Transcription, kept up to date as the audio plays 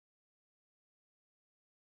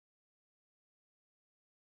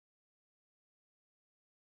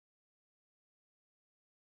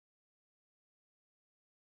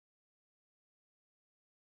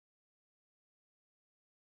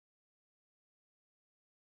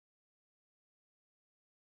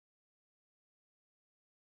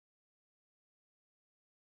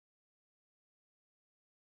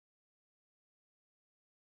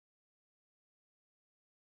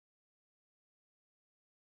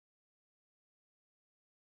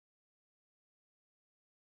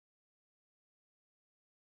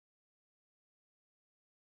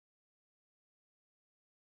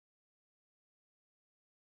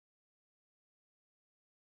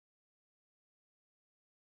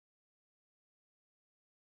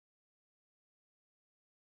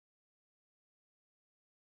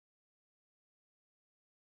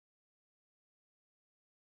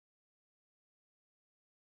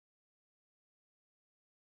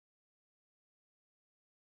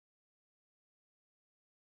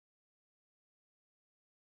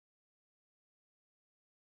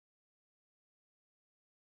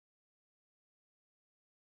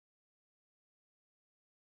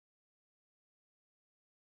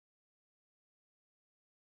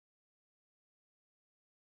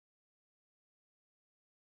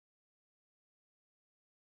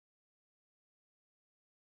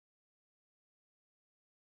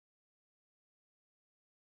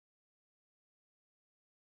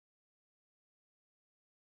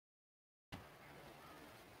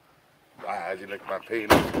عايزين لك my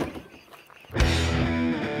penis.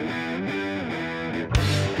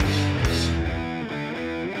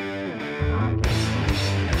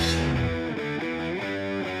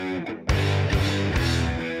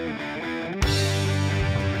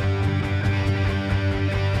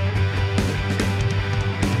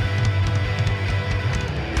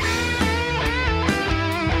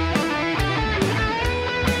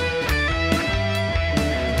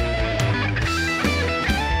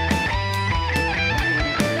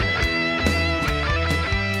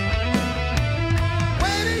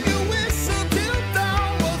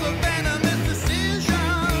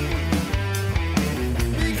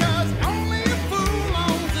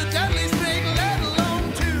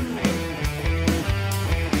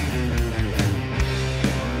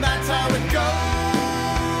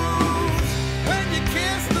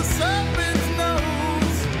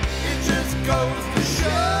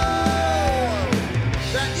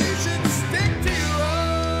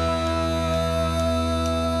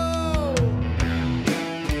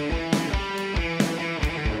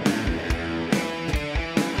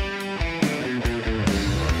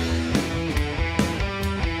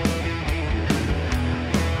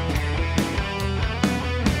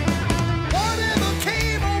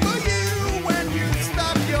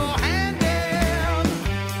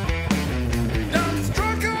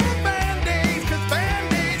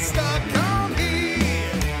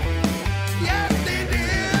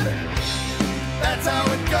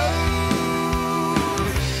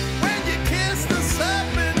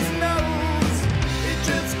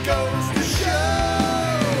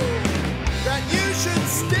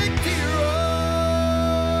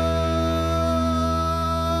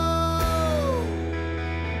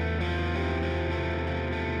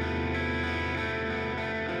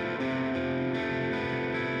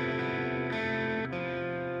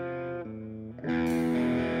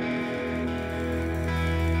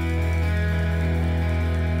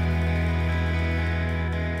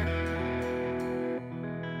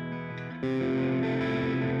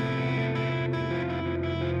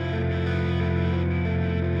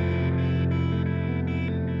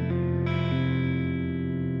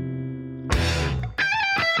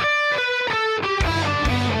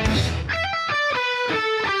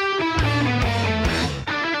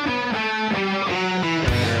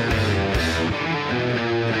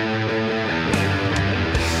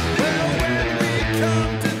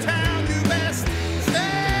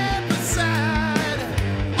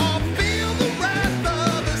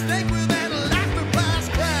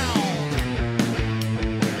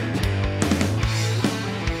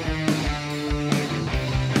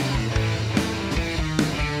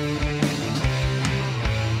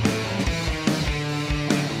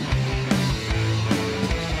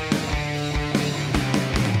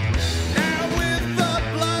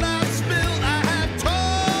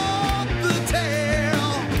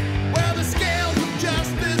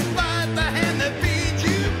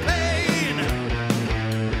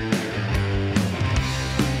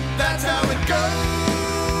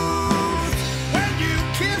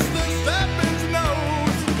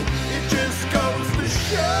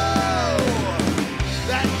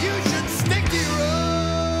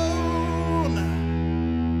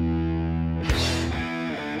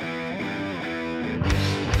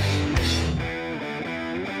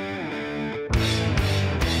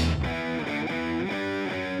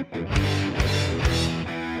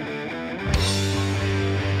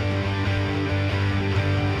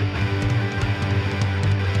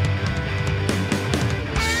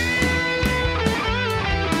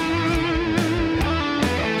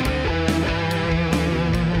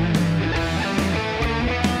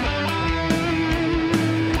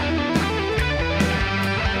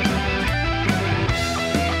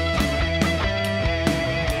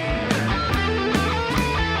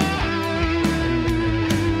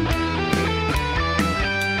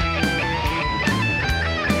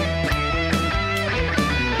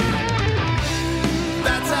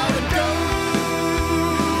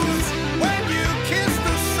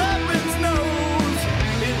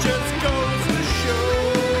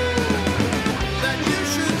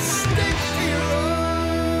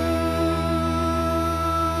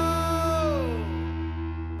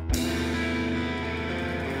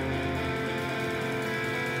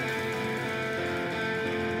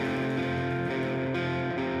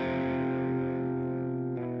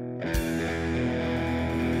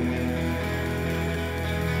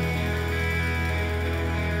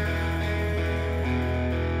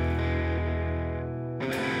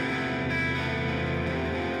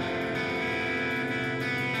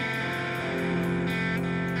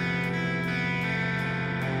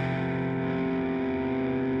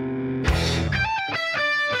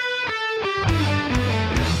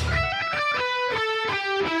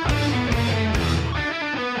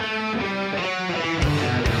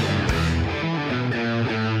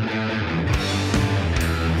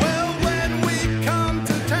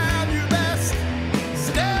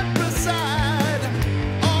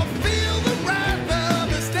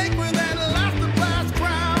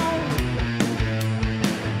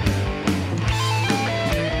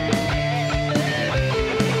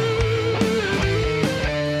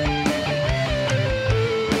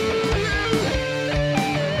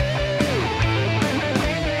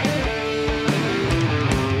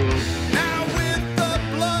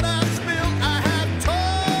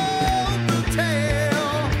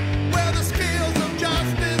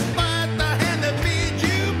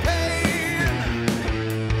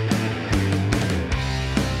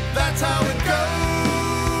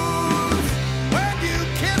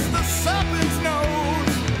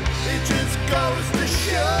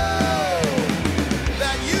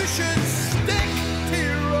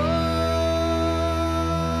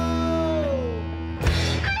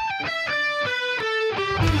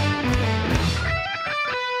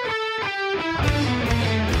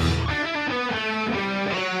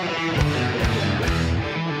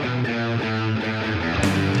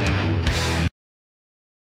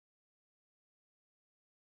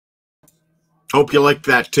 Hope you liked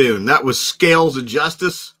that tune. That was Scales of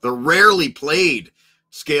Justice, the rarely played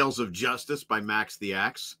Scales of Justice by Max the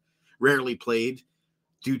Axe. Rarely played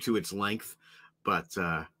due to its length, but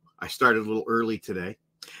I started a little early today.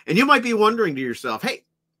 And you might be wondering to yourself, hey,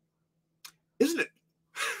 isn't it?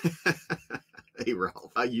 Hey,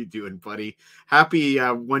 Ralph, how you doing, buddy? Happy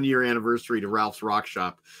 1 year anniversary to Ralph's Rock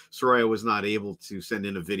Shop. Sorry I was not able to send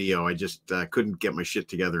in a video. I just couldn't get my shit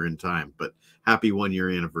together in time, but happy 1 year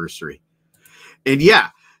anniversary. And yeah,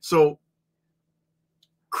 so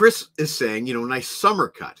Chris is saying, you know, nice summer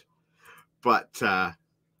cut. But the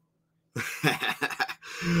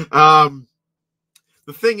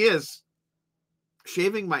thing is,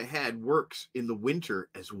 shaving my head works in the winter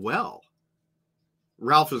as well.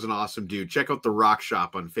 Ralph is an awesome dude. Check out the Rock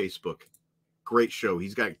Shop on Facebook. Great show.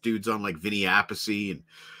 He's got dudes on like Vinny Appice and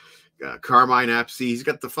Carmine Appice. He's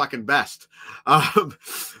got the fucking best.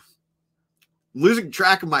 Losing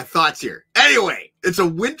track of my thoughts here. Anyway, it's a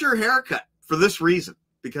winter haircut for this reason,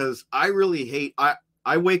 because I really hate,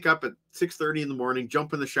 I wake up at 6:30 in the morning,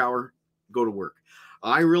 jump in the shower, go to work.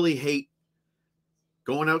 I really hate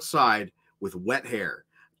going outside with wet hair.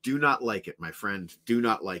 Do not like it, my friend. Do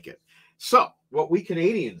not like it. So what we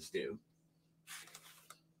Canadians do,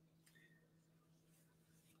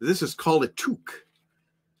 this is called a toque.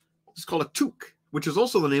 It's called a toque, which is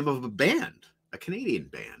also the name of a band, a Canadian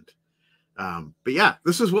band. But yeah,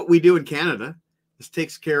 this is what we do in Canada. This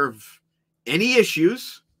takes care of any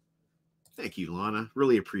issues. Thank you, Lana.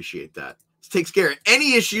 Really appreciate that. This takes care of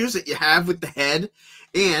any issues that you have with the head.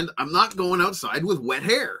 And I'm not going outside with wet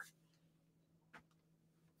hair.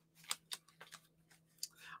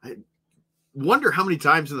 I wonder how many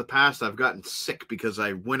times in the past I've gotten sick because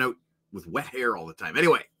I went out with wet hair all the time.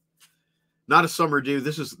 Anyway, not a summer do.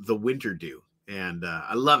 This is the winter do. And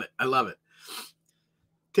I love it. I love it.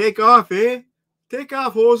 Take off, eh? Take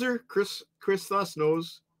off, hoser. Chris thus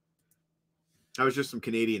knows. That was just some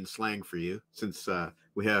Canadian slang for you, since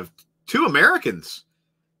we have two Americans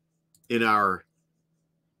in our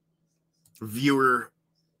viewer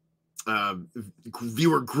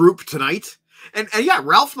group tonight. And yeah,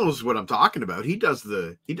 Ralph knows what I'm talking about. He does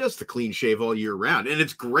the clean shave all year round, and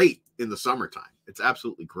it's great in the summertime. It's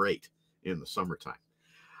absolutely great in the summertime.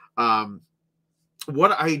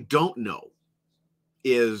 What I don't know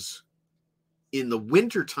is, in the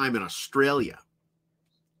winter time in Australia,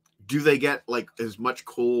 do they get like as much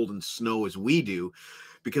cold and snow as we do?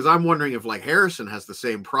 Because I'm wondering if like Harrison has the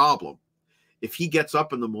same problem. If he gets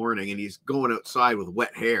up in the morning and he's going outside with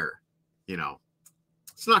wet hair, you know,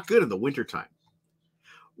 it's not good in the wintertime.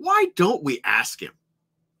 Why don't we ask him?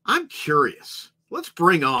 I'm curious. Let's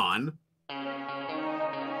bring on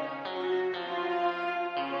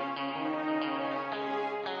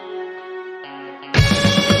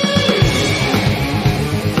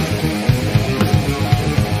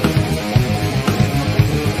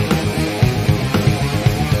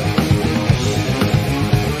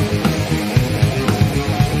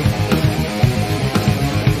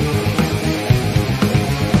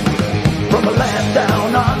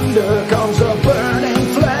comes a burning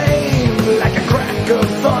flame, like a crack of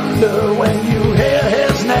thunder when you hear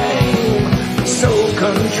his name. So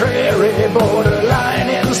contrary, borderline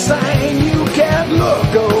insane, you can't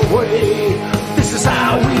look away. This is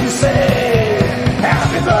how we say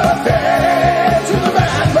happy birthday to the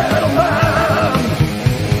bad metal man,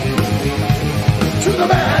 to the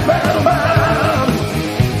bad metal man.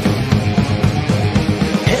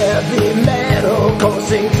 Heavy metal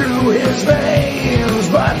coursing through his veins,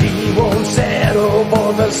 but he won't settle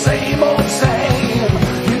for the same old same.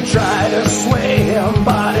 You try to sway him,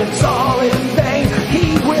 but it's all in vain.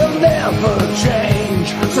 He will never change.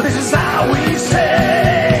 So this is how we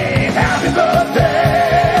say happy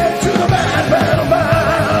birthday to the bad metal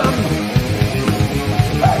man.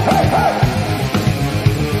 Hey, hey, hey.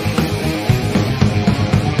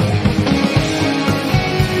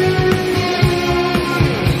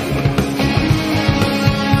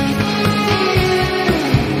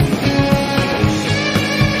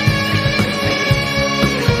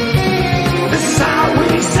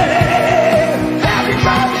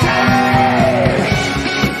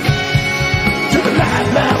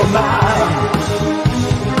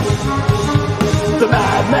 The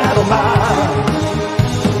bad metal man.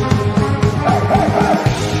 Hey, hey, hey.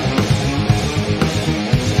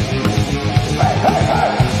 Hey, hey, hey.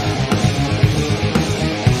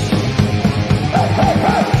 Hey, hey,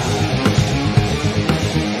 hey.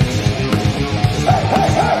 Hey, hey,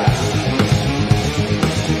 hey.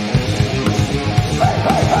 Hey,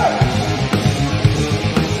 hey, hey.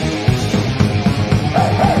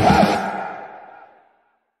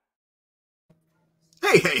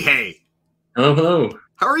 Hey, hey, hey. hey. Hello, hello.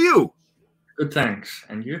 How are you? Good, thanks.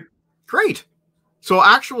 And you? Great. So,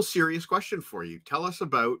 actual serious question for you. Tell us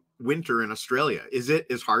about winter in Australia. Is it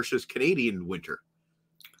as harsh as Canadian winter?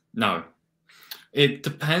 No. It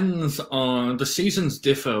depends on the seasons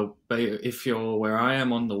differ if you're where I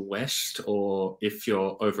am on the west or if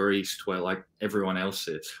you're over east where like everyone else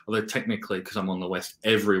is. Although technically, because I'm on the west,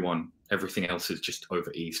 everything else is just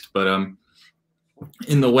over east. But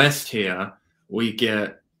in the west here, we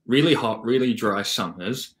get really hot, really dry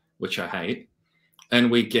summers, which I hate,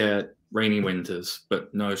 and we get rainy winters,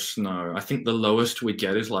 but no snow. I think the lowest we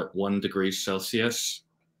get is like 1 degree Celsius,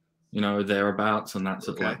 thereabouts, and that's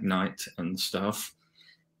at Okay. like night and stuff.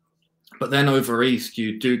 But then over east,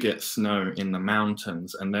 you do get snow in the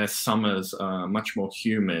mountains, and their summers are much more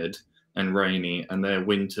humid and rainy, and their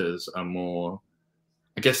winters are more,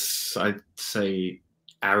 I guess I'd say,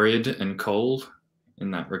 arid and cold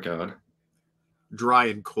in that regard. Dry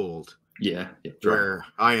and cold. Yeah, dry. Where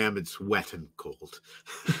I am, it's wet and cold.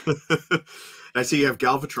 I see you have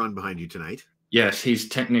Galvatron behind you tonight. Yes, he's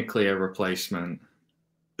technically a replacement.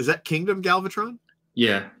 Is that Kingdom Galvatron?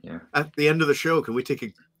 Yeah. At the end of the show, can we take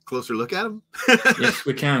a closer look at him? Yes,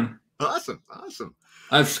 we can. Awesome.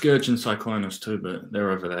 I have Scourge and Cyclonus too, but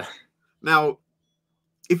they're over there. Now,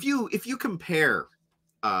 if you compare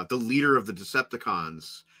the leader of the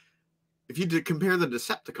Decepticons, if you compare the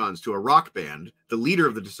Decepticons to a rock band, the leader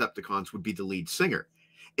of the Decepticons would be the lead singer.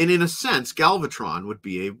 And in a sense, Galvatron would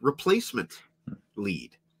be a replacement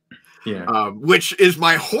lead. Yeah. Which is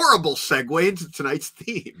my horrible segue into tonight's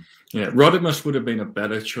theme. Yeah, Rodimus would have been a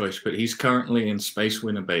better choice, but he's currently in Space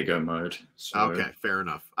Winnebago mode. So Okay, fair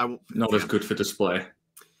enough. Not as good for display.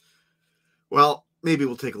 Well, maybe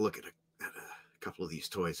we'll take a look at a couple of these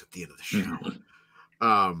toys at the end of the show.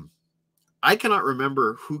 I cannot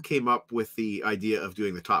remember who came up with the idea of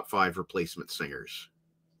doing the top 5 replacement singers.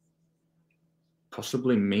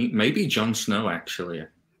 Possibly me. Maybe Jon Snow, actually.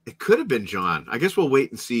 It could have been John. I guess we'll wait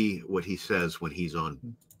and see what he says when he's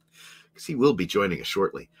on, because he will be joining us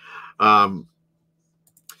shortly.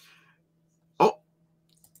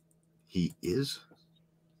 He is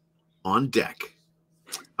on deck.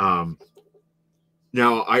 Now,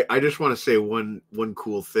 I just want to say one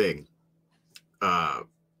cool thing.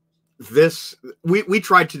 We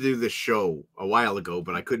tried to do this show a while ago,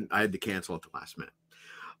 but I couldn't. I had to cancel at the last minute.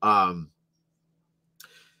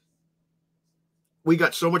 We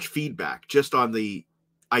got so much feedback just on the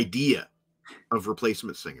idea of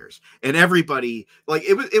replacement singers, and everybody, like,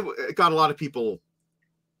 it got a lot of people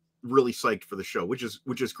really psyched for the show, which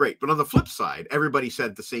is great. But on the flip side, everybody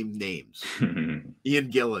said the same names: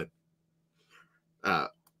 Ian Gillan,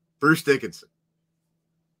 Bruce Dickinson,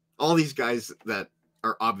 all these guys that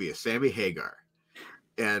are obvious, Sammy Hagar.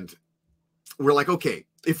 And we're like, okay,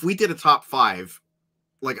 if we did a top 5,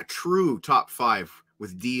 like a true top 5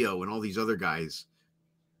 with Dio and all these other guys,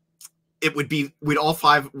 it would be, we'd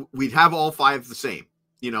have all 5 the same,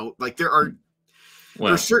 like there are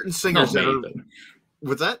certain singers that are,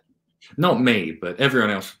 with that, not me, but everyone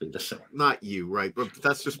else would be the same. Not you, right? But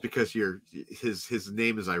that's just because his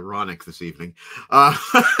name is ironic this evening.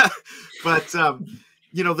 But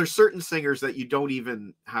there's certain singers that you don't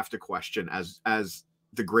even have to question as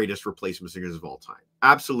the greatest replacement singers of all time.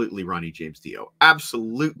 Absolutely Ronnie James Dio.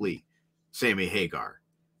 Absolutely Sammy Hagar.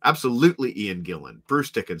 Absolutely Ian Gillan, Bruce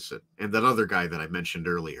Dickinson, and that other guy that I mentioned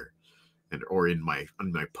earlier, or in my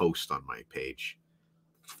post on my page.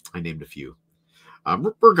 I named a few.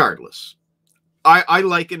 Regardless, I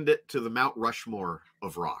likened it to the Mount Rushmore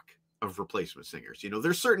of rock, of replacement singers.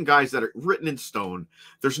 There's certain guys that are written in stone.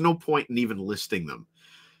 There's no point in even listing them.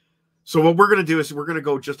 So what we're going to do is we're going to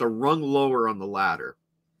go just a rung lower on the ladder.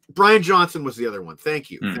 Brian Johnson was the other one. Thank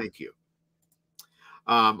you. Thank you.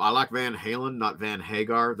 I like Van Halen, not Van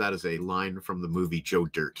Hagar. That is a line from the movie Joe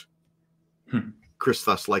Dirt. Chris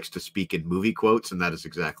thus likes to speak in movie quotes, and that is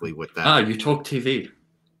exactly what that is. You talk TV.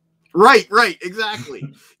 Right, exactly.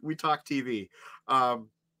 We talk TV.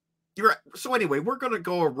 You're right. So anyway, we're going to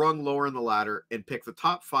go a rung lower in the ladder and pick the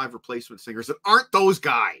top 5 replacement singers that aren't those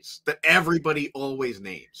guys that everybody always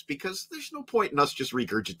names, because there's no point in us just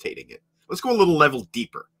regurgitating it. Let's go a little level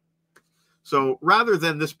deeper. So rather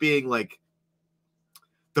than this being like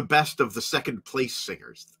the best of the second place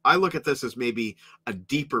singers, I look at this as maybe a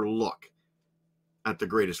deeper look at the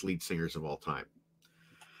greatest lead singers of all time.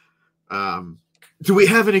 Do we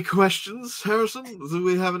have any questions, Harrison? Do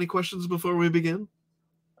we have any questions before we begin?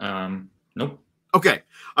 Nope. Okay,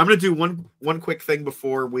 I'm going to do one quick thing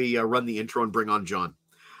before we run the intro and bring on John.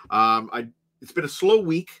 It's been a slow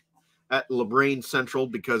week at LeBrain Central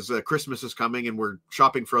because Christmas is coming and we're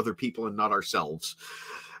shopping for other people and not ourselves.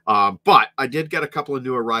 But I did get a couple of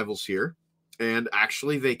new arrivals here. And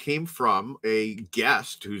actually, they came from a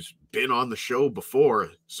guest who's been on the show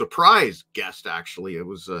before. Surprise guest, actually. It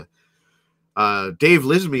was Dave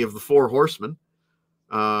Lismy of the Four Horsemen.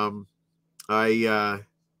 I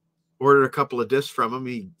ordered a couple of discs from him.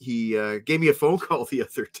 He gave me a phone call the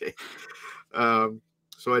other day.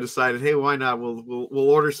 So I decided, hey, why not? We'll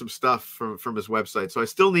order some stuff from his website. So I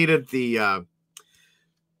still needed the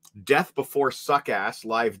Death Before Suckass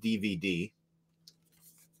live DVD.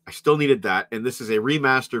 I still needed that, and this is a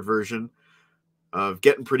remastered version of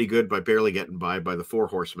Getting Pretty Good by Barely Getting By the Four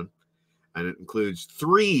Horsemen, and it includes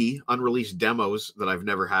 3 unreleased demos that I've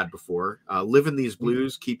never had before. Livin' These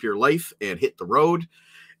Blues, Keep Your Life, and Hit the Road.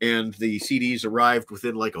 And the CDs arrived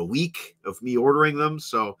within like a week of me ordering them.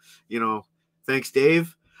 So, thanks,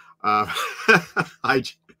 Dave.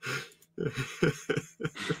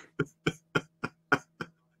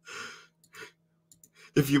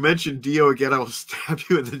 If you mention Dio again, I will stab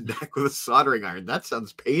you in the neck with a soldering iron. That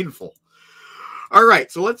sounds painful. All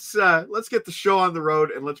right, so let's get the show on the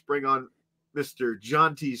road, and let's bring on Mr.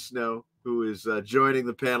 John T. Snow, who is joining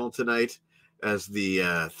the panel tonight as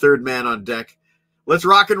the third man on deck. Let's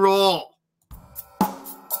rock and roll.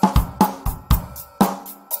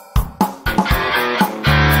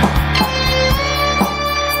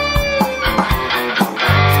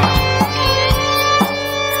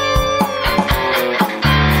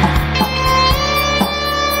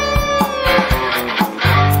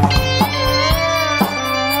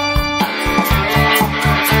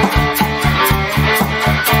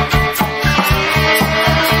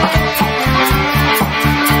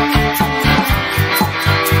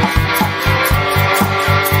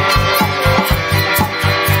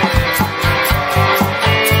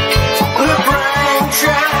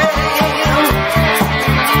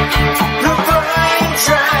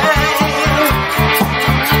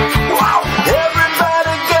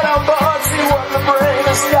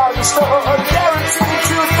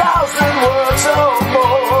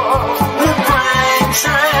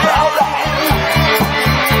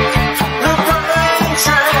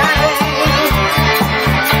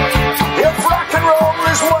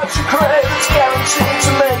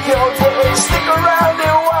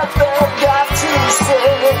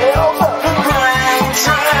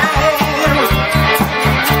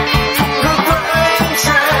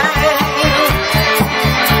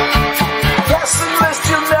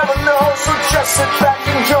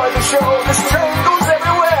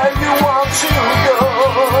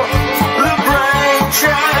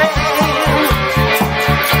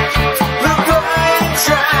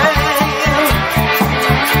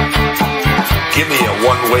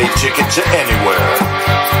 Ticket to anywhere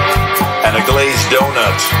and a glazed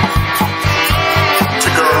donut to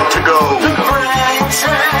go. The brain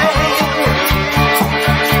train.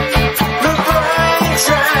 The brain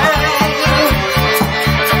train.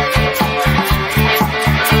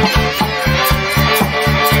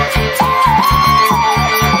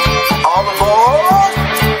 All aboard.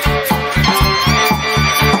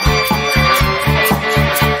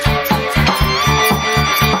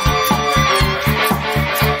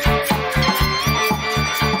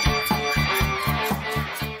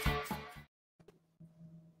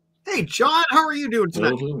 Hey, John, how are you doing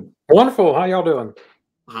tonight? Wonderful. How y'all doing?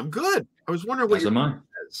 I'm good. I was wondering what your shirt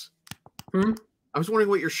says. I was wondering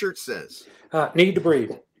what your shirt says. Need to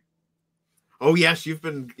Breathe. Oh yes, you've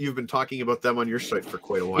been talking about them on your site for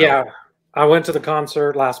quite a while. Yeah, I went to the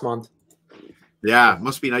concert last month. Yeah,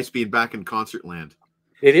 must be nice being back in concert land.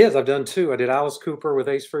 It is. I've done 2. I did Alice Cooper with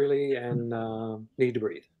Ace Frehley and Need to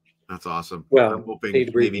Breathe. That's awesome. Well, I'm hoping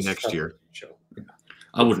maybe next year. Show. Yeah.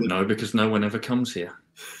 I wouldn't know because no one ever comes here.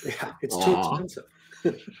 Yeah, it's too expensive.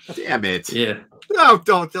 Damn it. Yeah. No,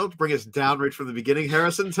 don't bring us down right from the beginning,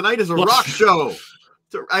 Harrison. Tonight is a rock show.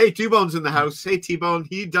 Hey, T-Bone's in the house. Hey, T-Bone.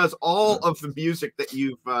 He does all of the music that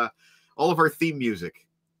all of our theme music.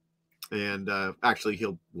 And actually,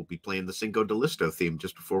 we'll be playing the Cinco-De-Listo theme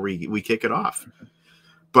just before we kick it off.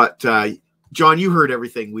 But, John, you heard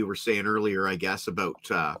everything we were saying earlier, I guess, about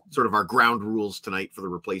sort of our ground rules tonight for the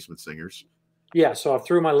replacement singers. Yeah, so I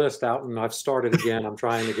threw my list out and I've started again. I'm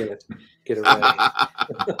trying to get it ready.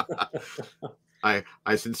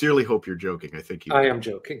 I sincerely hope you're joking. I think you I am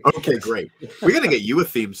joking. Okay, great. We got to get you a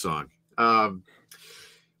theme song.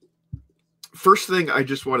 First thing I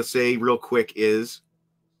just want to say real quick is,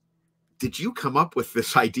 did you come up with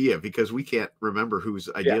this idea? Because we can't remember whose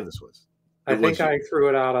idea this was. I think I threw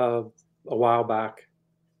it out a while back.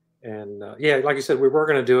 And yeah, like you said, we were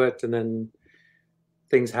going to do it and then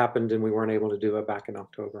things happened and we weren't able to do it back in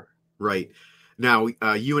October. Right. Now,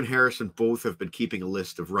 you and Harrison both have been keeping a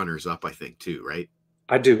list of runners up, I think, too, right?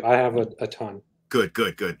 I do. I have a ton. Good.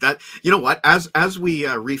 That, you know what? As we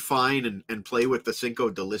refine and play with the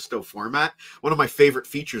Cinco-De-Listo format, one of my favorite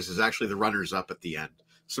features is actually the runners up at the end.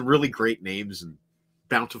 Some really great names and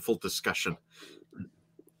bountiful discussion.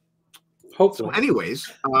 Hopefully. So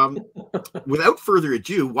anyways, without further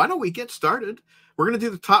ado, why don't we get started? We're going to do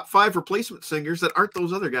the top 5 replacement singers that aren't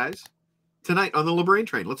those other guys tonight on the LeBrain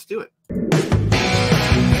Train. Let's do it.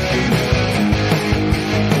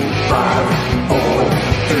 5, 4,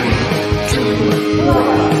 3, 2,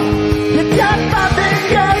 1. You got my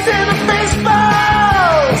fingers in a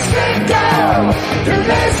fishbowl.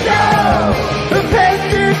 Cinco-De-Listo. The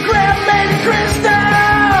pentagram made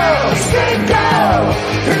crystal.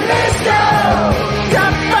 Cinco-De-Listo.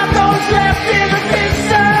 Got my bones left in a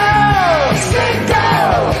pistol.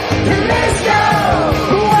 Cinco-De-Listo.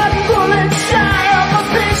 One bullet shy of a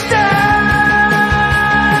pistol.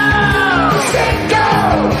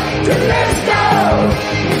 Cinco-De-Listo.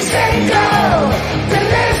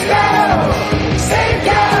 Cinco-De-Listo.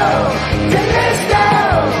 Cinco-De-Listo.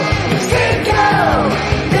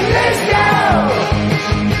 Cinco-De-Listo.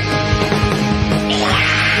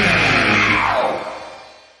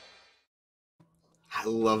 I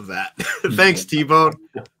love that. Thanks, T-Bone.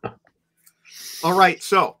 All right,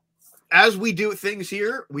 so as we do things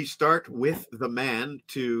here, we start with the man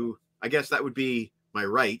to, I guess that would be my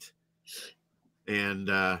right. And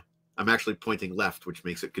I'm actually pointing left, which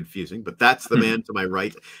makes it confusing, but that's the man to my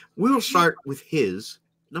right. We will start with his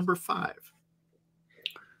number 5.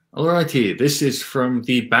 Alrighty, this is from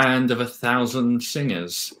the Band of 1,000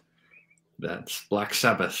 Singers. That's Black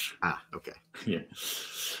Sabbath. Ah, okay. Yeah.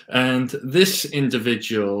 And this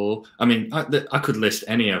individual, I mean, I could list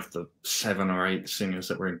any of the 7 or 8 singers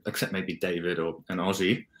that were in, except maybe David or an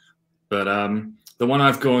Ozzy. But the one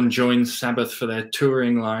I've gone joined Sabbath for their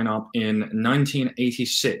touring lineup in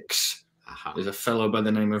 1986 is a fellow by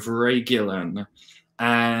the name of Ray Gillen.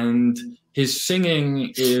 And his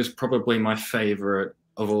singing is probably my favorite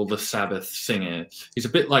of all the Sabbath singers. He's a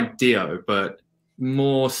bit like Dio, but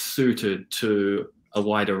more suited to a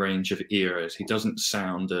wider range of eras. He doesn't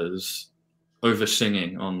sound as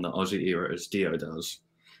over-singing on the Ozzy era as Dio does.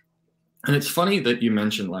 And it's funny that you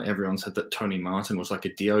mentioned, like, everyone said that Tony Martin was like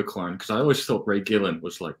a Dio clone, because I always thought Ray Gillen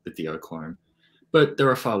was like the Dio clone. But there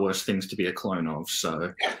are far worse things to be a clone of,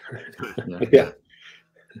 so...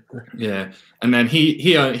 Yeah. And then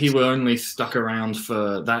he were only stuck around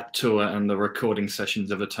for that tour and the recording sessions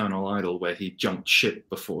of Eternal Idol, where he jumped ship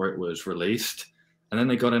before it was released. And then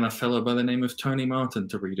they got in a fellow by the name of Tony Martin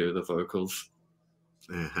to redo the vocals.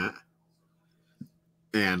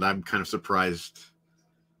 And I'm kind of surprised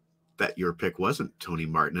that your pick wasn't Tony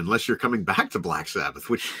Martin, unless you're coming back to Black Sabbath,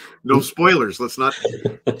 which, no spoilers. Let's not.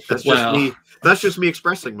 That's just me. That's just me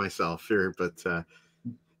expressing myself here. But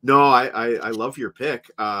no, I love your pick.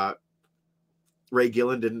 Ray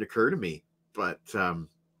Gillen didn't occur to me, but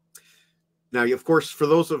now, of course, for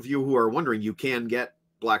those of you who are wondering, you can get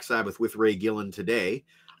Black Sabbath with Ray Gillen today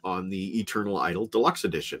on the Eternal Idol Deluxe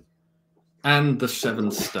Edition. And the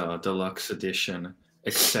 7-star Deluxe Edition,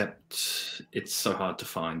 except it's so hard to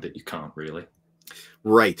find that you can't really.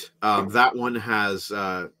 Right. That one has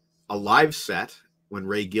a live set when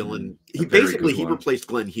Ray Gillen, he replaced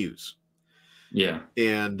Glenn Hughes. Yeah.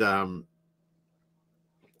 And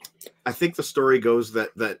I think the story goes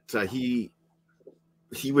that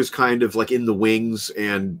he was kind of like in the wings,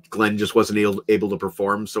 and Glenn just wasn't able to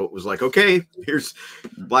perform. So it was like, okay, here's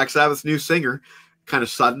Black Sabbath's new singer, kind of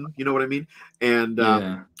sudden, you know what I mean? And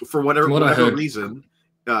for whatever reason,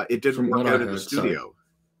 it didn't work out in the studio.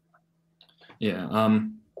 Yeah.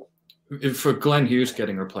 For Glenn Hughes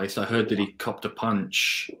getting replaced, I heard that he copped a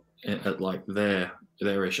punch at like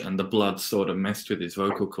there-ish, and the blood sort of messed with his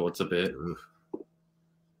vocal cords a bit.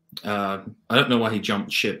 I don't know why he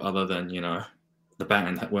jumped ship, other than, you know, the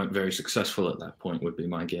band that weren't very successful at that point would be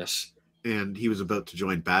my guess. And he was about to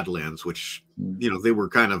join Badlands, which, you know, they were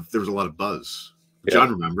kind of, there was a lot of buzz. Yeah.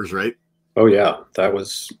 John remembers, right? Oh yeah, that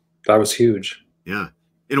was huge. Yeah,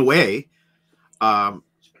 in a way. No,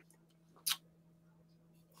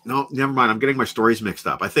 never mind. I'm getting my stories mixed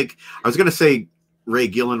up. I think I was going to say Ray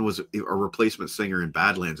Gillen was a replacement singer in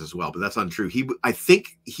Badlands as well, but that's untrue. I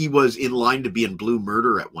think he was in line to be in Blue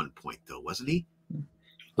Murder at one point, though, wasn't he?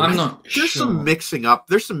 I'm not sure. There's some mixing up.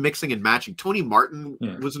 There's some mixing and matching. Tony Martin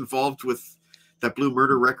was involved with that Blue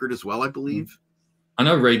Murder record as well, I believe. I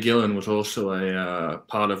know Ray Gillen was also a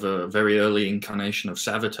part of a very early incarnation of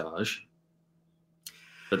Savatage,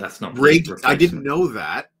 but that's not Ray. I didn't know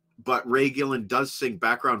that, but Ray Gillen does sing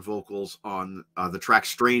background vocals on the track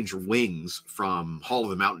 "Strange Wings" from Hall of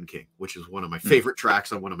the Mountain King, which is one of my favorite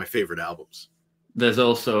tracks on one of my favorite albums. There's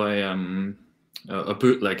also a a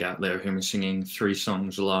bootleg out there of him singing 3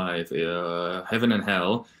 songs live: "Heaven and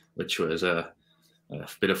Hell," which was a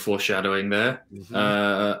bit of foreshadowing there.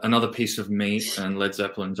 Another Piece of Meat, and Led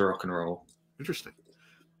Zeppelin's Rock and Roll. Interesting.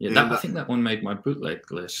 Yeah, I think that one made my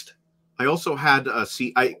bootleg list. I also had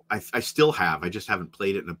I still have. I just haven't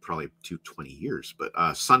played it in probably 20 years. But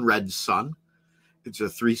Sun Red Sun. It's a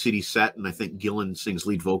 3 CD set, and I think Gillan sings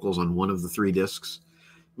lead vocals on one of the 3 discs.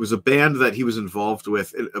 It was a band that he was involved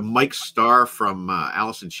with. Mike Starr from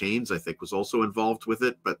Alice in Chains, I think, was also involved with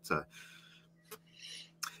it. But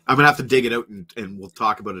I'm gonna have to dig it out, and we'll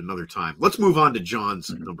talk about it another time. Let's move on to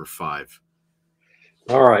John's number 5.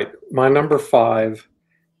 All right, my number 5.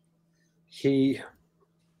 He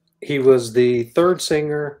was the 3rd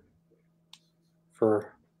singer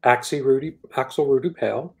for Axel Rudy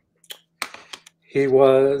Pale. He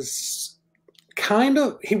was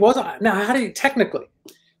now how do you technically,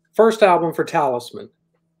 first album for Talisman,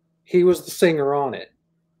 he was the singer on it.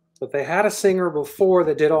 But they had a singer before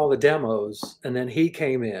that did all the demos, and then he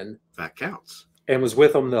came in. That counts. And was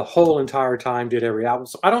with them the whole entire time, did every album.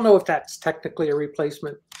 So I don't know if that's technically a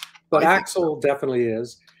replacement, but Axel definitely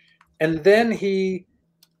is. And then he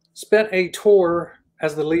spent a tour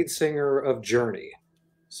as the lead singer of Journey.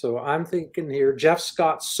 So I'm thinking here, Jeff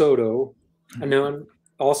Scott Soto. I know I'm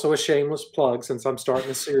also a shameless plug since I'm starting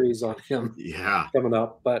a series on him coming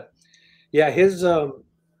up. But yeah, his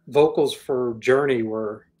vocals for Journey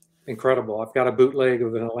were incredible. I've got a bootleg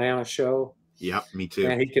of an Atlanta show. Yep, me too.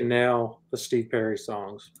 And he can nail the Steve Perry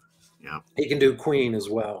songs. Yeah. He can do Queen as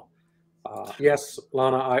well. Yes,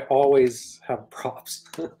 Lana, I always have props.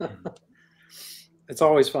 It's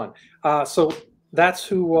always fun. So that's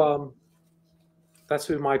who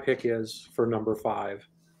my pick is for number 5.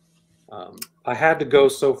 I had to go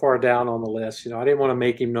so far down on the list. I didn't want to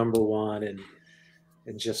make him number 1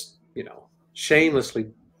 and just,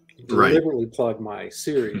 shamelessly, deliberately plug my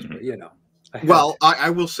series. But, Well, I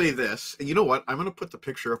will say this. You know what? I'm going to put the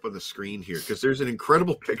picture up on the screen here because there's an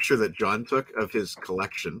incredible picture that John took of his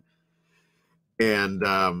collection and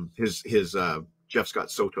his Jeff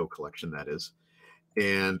Scott Soto collection, that is.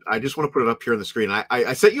 And I just want to put it up here on the screen.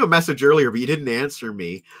 I sent you a message earlier, but you didn't answer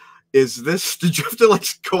me. Did you have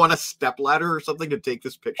to go on a stepladder or something to take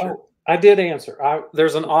this picture? Oh, I did answer.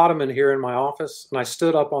 There's an ottoman here in my office, and I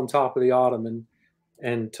stood up on top of the ottoman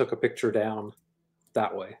and took a picture down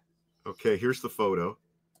that way. Okay, here's the photo.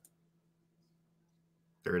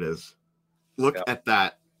 There it is. Look at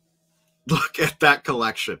that. Look at that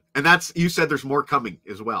collection. And you said there's more coming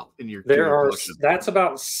as well in your collection. That's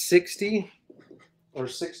about 60 or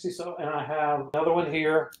 60 so, and I have another one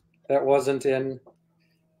here that wasn't in.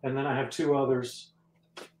 And then I have 2 others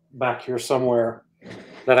back here somewhere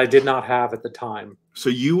that I did not have at the time. So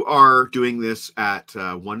you are doing this at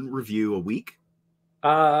 1 review a week?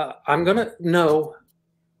 No.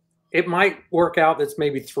 It might work out that's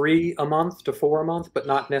maybe 3 a month to 4 a month, but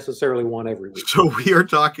not necessarily 1 every week. So we are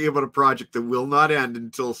talking about a project that will not end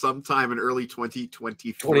until sometime in early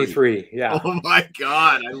 2023. 23, yeah. Oh my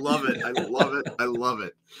God. I love it. I love it. I love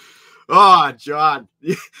it. Oh, John.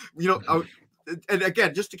 And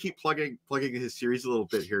again, just to keep plugging his series a little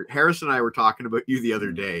bit here, Harris and I were talking about you the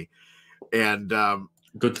other day, and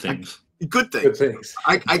good things. Good things.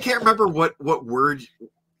 I can't remember what word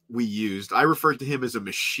we used. I referred to him as a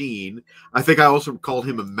machine. I think I also called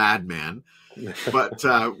him a madman. But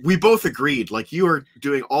we both agreed, you are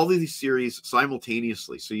doing all of these series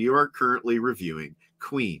simultaneously. So you are currently reviewing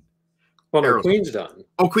Queen. Well, no, Queen's done.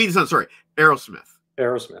 Oh, Queen's done. Sorry, Aerosmith.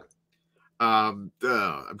 I'm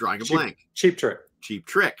drawing a blank. Cheap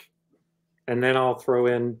Trick. And then I'll throw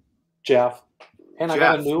in Jeff. And I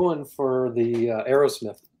got a new one for the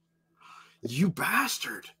Aerosmith. You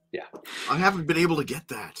bastard. Yeah. I haven't been able to get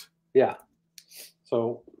that. Yeah.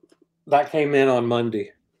 So that came in on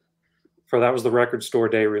Monday. That was the Record Store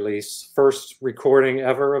Day release. First recording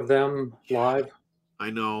ever of them live. I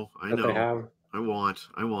know. They have. I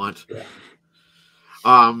want. Yeah.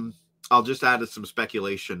 I'll just add some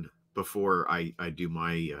speculation before I do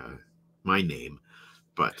my name,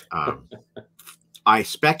 but I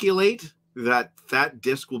speculate that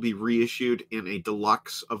disc will be reissued in a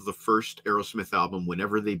deluxe of the first Aerosmith album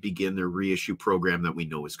whenever they begin their reissue program that we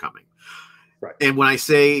know is coming. Right. And when I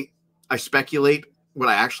say I speculate, what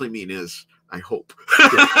I actually mean is I hope,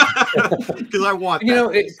 because I want.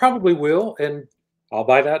 It probably will, and I'll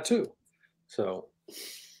buy that too. So,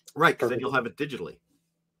 right, because then you'll have it digitally.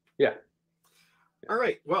 Yeah. All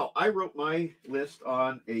right. Well, I wrote my list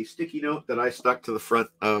on a sticky note that I stuck to the front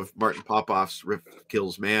of Martin Popoff's Riff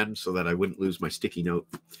Kills Man so that I wouldn't lose my sticky note.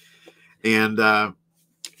 And I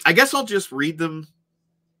guess I'll just read them.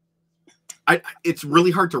 It's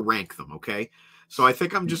really hard to rank them, okay? So I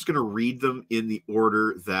think I'm just going to read them in the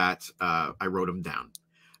order that I wrote them down.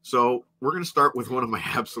 So we're going to start with one of my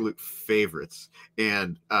absolute favorites.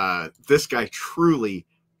 And this guy truly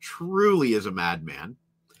is a madman.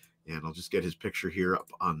 And I'll just get his picture here up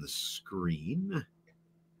on the screen.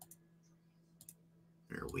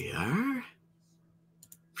 There we are. I'm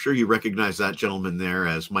sure you recognize that gentleman there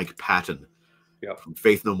as Mike Patton. Yep. From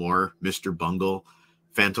Faith No More, Mr. Bungle,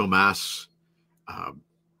 Fantomas.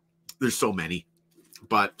 There's so many.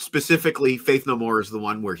 But specifically, Faith No More is the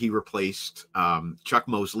one where he replaced Chuck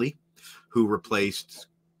Mosley, who replaced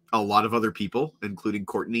a lot of other people, including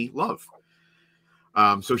Courtney Love.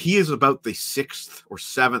 So he is about the 6th or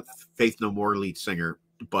 7th Faith No More lead singer.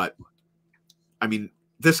 But, I mean,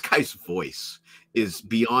 this guy's voice is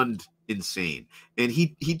beyond insane. And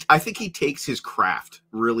I think he takes his craft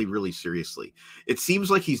really, really seriously. It seems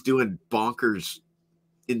like he's doing bonkers,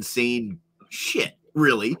 insane shit,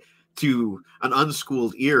 really, to an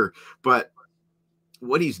unschooled ear. But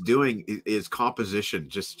what he's doing is composition,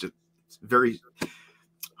 just very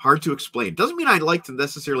hard to explain. Doesn't mean I'd like to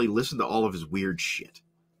necessarily listen to all of his weird shit.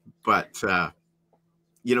 But,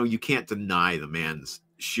 you can't deny the man's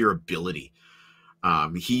sheer ability.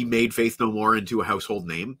 He made Faith No More into a household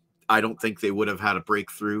name. I don't think they would have had a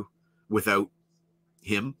breakthrough without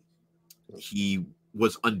him. He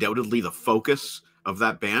was undoubtedly the focus of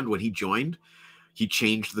that band when he joined. He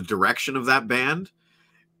changed the direction of that band.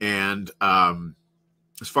 And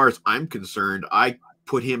as far as I'm concerned, I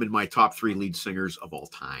put him in my top 3 lead singers of all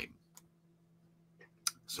time.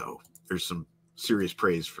 So there's some serious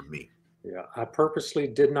praise from me. Yeah, I purposely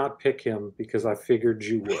did not pick him because I figured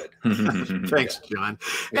you would. Thanks, John.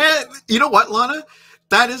 And you know what, Lana?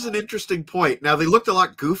 That is an interesting point. Now, they looked a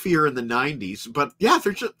lot goofier in the 90s, but yeah,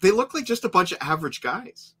 they look like just a bunch of average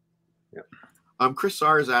guys. Yeah. Chris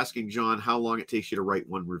Sarr is asking John how long it takes you to write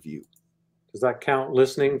one review. Does that count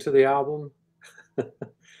listening to the album?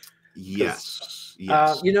 Yes.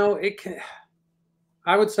 It can.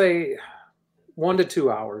 I would say 1 to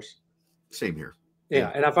 2 hours. Same here.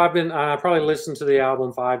 Yeah, and if I probably listened to the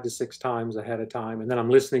album 5 to 6 times ahead of time, and then I'm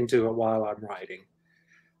listening to it while I'm writing.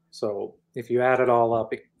 So if you add it all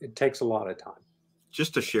up, it takes a lot of time.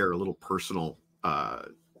 Just to share a little personal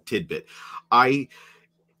tidbit, I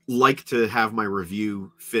like to have my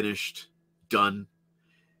review finished, done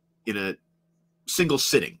in a single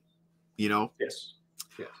sitting. Yes.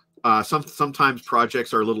 Yeah. Sometimes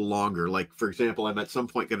projects are a little longer. Like, for example, I'm at some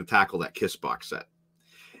point going to tackle that Kiss box set,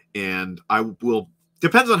 and I will.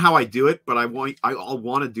 Depends on how I do it, but I'll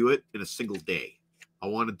want to do it in a single day. I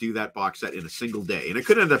want to do that box set in a single day, and it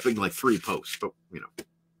could end up being like 3 posts. But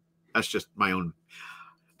that's just my own.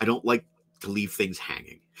 I don't like to leave things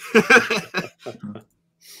hanging.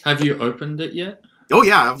 Have you opened it yet? Oh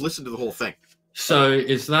yeah, I've listened to the whole thing. So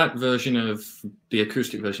is that version of the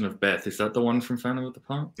acoustic version of Beth? Is that the one from Phantom of the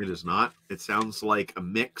Park? It is not. It sounds like a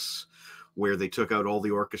mix where they took out all the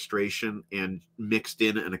orchestration and mixed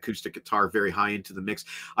in an acoustic guitar very high into the mix.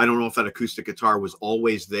 I don't know if that acoustic guitar was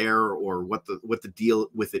always there or what the deal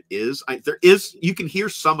with it is. You can hear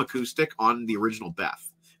some acoustic on the original Beth.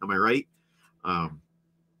 Am I right? I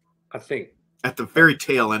think at the very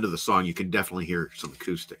tail end of the song, you can definitely hear some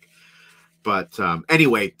acoustic. But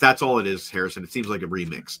anyway, that's all it is, Harrison. It seems like a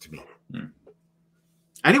remix to me.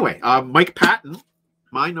 Anyway, Mike Patton,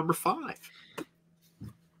 my number 5.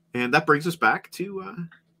 And that brings us back to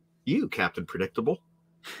you, Captain Predictable.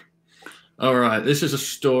 All right. This is a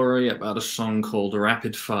story about a song called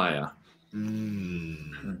Rapid Fire.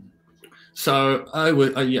 So,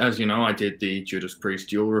 as you know, I did the Judas Priest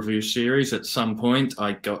dual review series. At some point,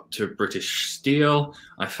 I got to British Steel.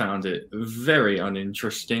 I found it very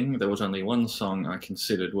uninteresting. There was only one song I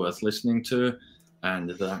considered worth listening to, and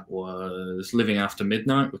that was Living After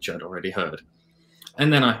Midnight, which I'd already heard.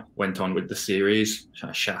 And then I went on with the series.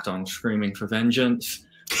 I shat on Screaming for Vengeance.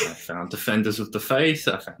 I found Defenders of the Faith.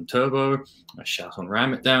 I found Turbo. I shat on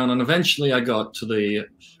Ram It Down. And eventually I got to the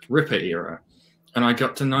Ripper era. And I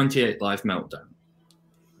got to 98 Live Meltdown.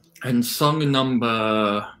 And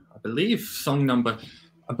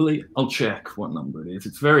I'll check what number it is.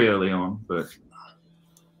 It's very early on, but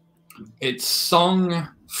it's song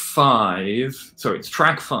 5. Sorry, it's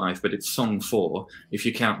track 5, but it's song 4, if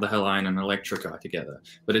you count the Helene and Electric Eye together.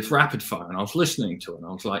 But it's Rapid Fire, and I was listening to it, and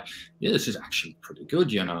I was like, yeah, this is actually pretty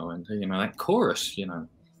good, and, that chorus,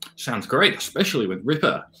 sounds great, especially with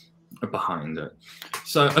Ripper behind it.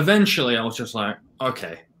 So eventually I was just like,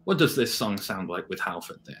 okay, what does this song sound like with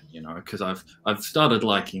Halford then? You know, because I've started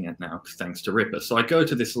liking it now thanks to Ripper. So I go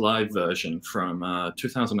to this live version from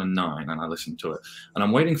 2009 and I listen to it, and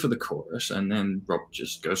I'm waiting for the chorus, and then Rob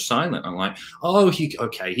just goes silent. I'm like, oh,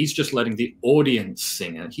 he's just letting the audience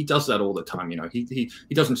sing it. He does that all the time. You know, he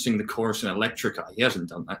doesn't sing the chorus in Electric Eye. He hasn't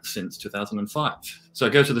done that since 2005. So I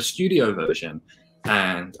go to the studio version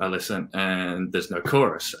and I listen, and there's no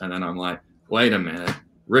chorus, and then I'm like, wait a minute,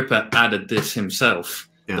 Ripper added this himself.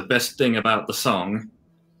 Yeah. The best thing about the song,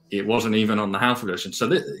 it wasn't even on the Halford version. So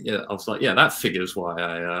I was like, yeah, that figures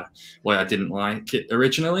why I didn't like it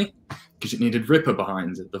originally, because it needed Ripper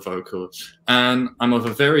behind the vocals. And I'm of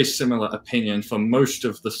a very similar opinion for most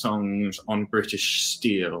of the songs on British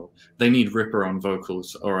Steel. They need Ripper on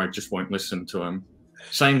vocals, or I just won't listen to them.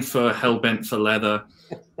 Same for Hellbent for Leather,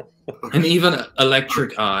 and even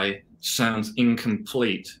Electric Eye sounds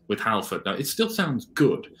incomplete with Halford. Now, it still sounds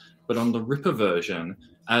good, but on the Ripper version,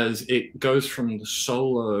 as it goes from the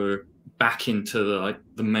solo back into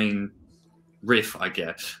the main riff, I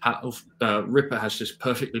guess, Ripper has this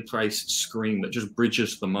perfectly placed scream that just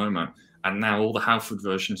bridges the moment, and now all the Halford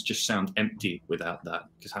versions just sound empty without that,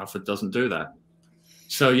 because Halford doesn't do that.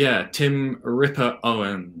 So yeah, Tim Ripper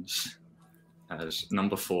Owens as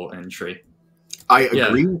number 4 entry. I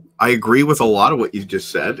agree. Yeah. I agree with a lot of what you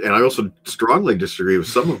just said, and I also strongly disagree with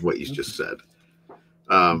some of what you just said.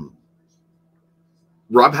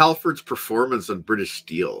 Rob Halford's performance on British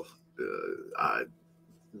Steel.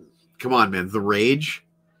 Come on, man. The Rage.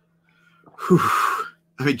 Whew.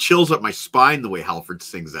 I mean, chills up my spine the way Halford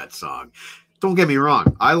sings that song. Don't get me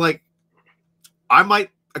wrong. I might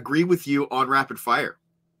agree with you on Rapid Fire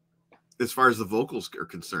as far as the vocals are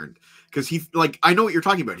concerned. Because I know what you're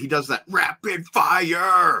talking about. He does that rapid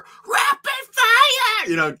fire.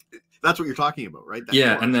 You know, that's what you're talking about, right? That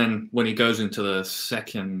yeah, and then when he goes into the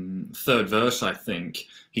third verse, I think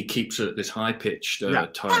he keeps it at this high-pitched tone.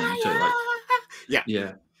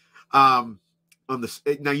 Yeah. On this,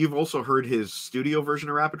 now you've also heard his studio version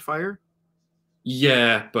of Rapid Fire.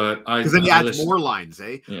 Yeah, but because then he adds more lines,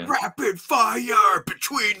 eh? Yeah. Rapid fire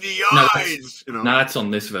between the eyes. No, that's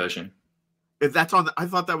on this version. If that's on, I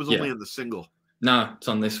thought that was only on the single. No, it's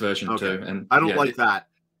on this version too, and I don't like that.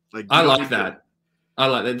 I like that. I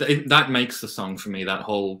like that. That makes the song for me. That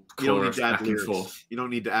whole chorus back and forth. You don't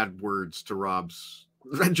need to add words to Rob's.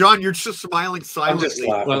 John, you're just smiling silently.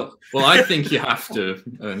 Well, I think you have to,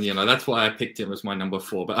 and you know that's why I picked him as my number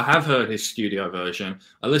 4. But I have heard his studio version.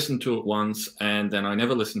 I listened to it once, and then I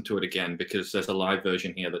never listened to it again because there's a live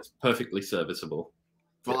version here that's perfectly serviceable.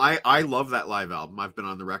 Well, I love that live album. I've been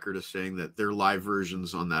on the record as saying that their live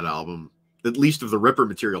versions on that album, at least of the Ripper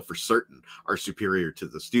material for certain, are superior to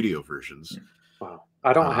the studio versions. Wow.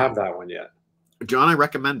 I don't have that one yet. John, I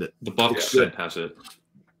recommend it. The box set has it.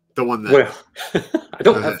 The one that... Well, I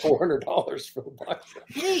don't have $400 for the box set.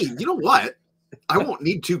 Hey, you know what? I won't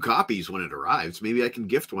need 2 copies when it arrives. Maybe I can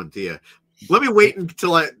gift one to you. Let me wait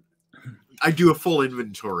until I do a full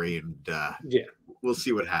inventory, and we'll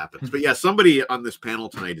see what happens. But yeah, somebody on this panel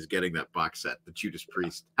tonight is getting that box set, the Judas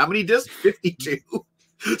Priest. How many discs? 52?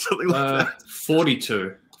 Something like that.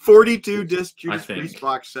 42. 42 disc Judas Priest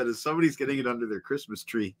box set. Is somebody's getting it under their Christmas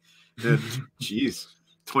tree. And geez,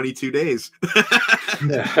 22 days.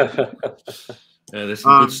 There's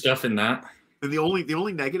some good stuff in that. And the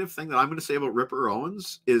only negative thing that I'm going to say about Ripper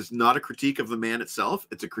Owens is not a critique of the man itself.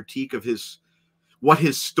 It's a critique of what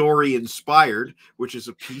his story inspired, which is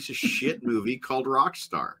a piece of shit movie called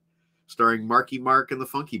Rockstar, starring Marky Mark and the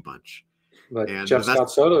Funky Bunch. But Jeff Scott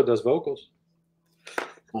Soto does vocals.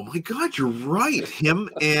 Oh my God, you're right. Him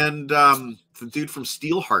and the dude from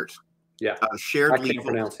Steelheart. Yeah, shared. I can't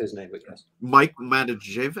pronounce his name, but yes, Mike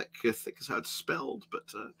Matajevic, I think is how it's spelled. But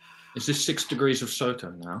is this 6 Degrees of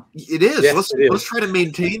Soto now? It is. Yes, let's try to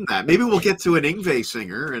maintain that. Maybe we'll get to an Yngwie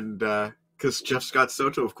singer, and because Jeff Scott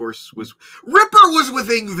Soto, of course, Ripper was with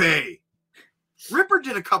Yngwie. Ripper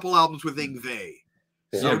did a couple albums with Yngwie.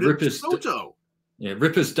 So did Soto.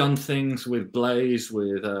 Ripper's done things with Blaze,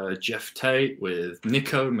 with Jeff Tate, with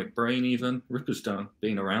Nico McBrain even. Ripper's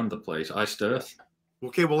been around the place. Iced Earth.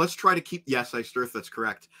 Okay, well, let's try to keep... Yes, Iced Earth, that's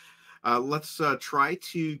correct. Let's try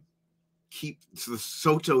to keep the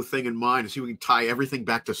Soto thing in mind and see if we can tie everything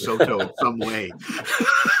back to Soto in some way.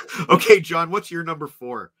 Okay, John, what's your number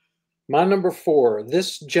 4? My number 4,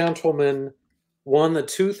 this gentleman won the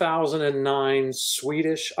 2009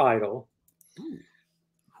 Swedish Idol.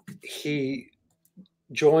 He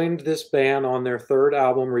joined this band on their 3rd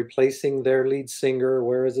album, replacing their lead singer.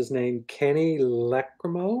 Where is his name? Kenny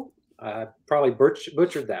Lekramo. I probably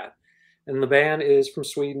butchered that. And the band is from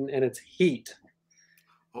Sweden, and it's Heat.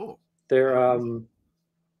 Oh. They're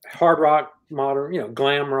hard rock modern,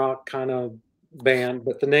 glam rock kind of band.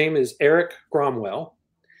 But the name is Eric Gromwell.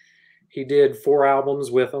 He did 4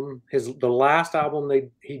 albums with them. The last album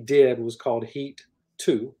he did was called Heat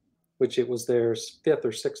 2, which it was their 5th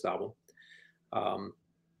or 6th album.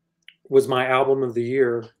 Was my album of the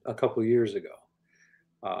year a couple of years ago.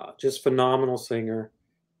 Just phenomenal singer,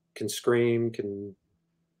 can scream, can,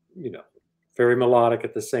 very melodic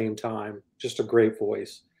at the same time. Just a great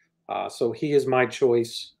voice. So he is my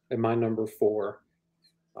choice and my number 4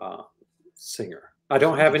 singer. I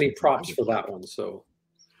don't have any props for that one, so.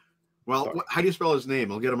 Well, how do you spell his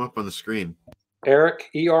name? I'll get him up on the screen. Eric,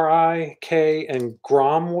 E-R-I-K, and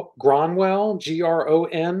Gronwell,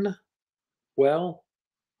 G-R-O-N, well.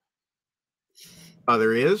 Oh,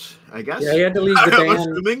 there he is, I guess. Yeah, he had to leave the band.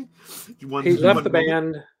 Assuming. He left the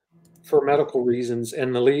band for medical reasons,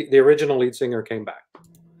 and the original lead singer came back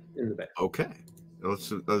in the band. Okay.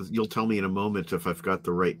 You'll tell me in a moment if I've got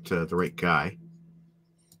the right guy.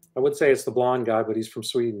 I would say it's the blonde guy, but he's from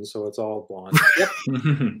Sweden, so it's all blonde. Yep,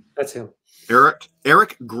 that's him. Eric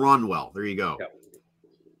Gronwell. There you go. Yep.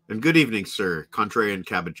 And good evening, sir. Contrarian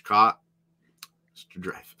Cabbage Caught. Mr.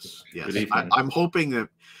 Dreyfus. Yes. I'm hoping that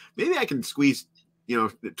maybe I can squeeze,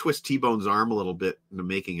 twist T-Bone's arm a little bit into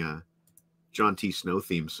making a John T. Snow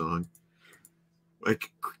theme song.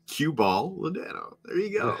 Like Cue Ball, Ladano. There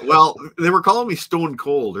you go. Well, they were calling me Stone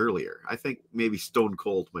Cold earlier. I think maybe Stone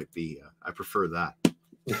Cold might be, I prefer that.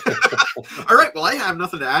 All right. Well, I have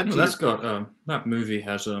nothing to add. That's got that movie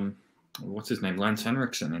has what's his name, Lance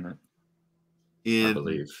Henriksen in it. I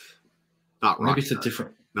believe. Not Rockstar. Maybe it's a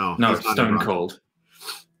different. No, it's Stone Cold.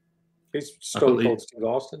 He's Stone Cold Steve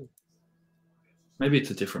Austin. Maybe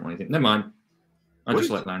it's a different one. Never mind. I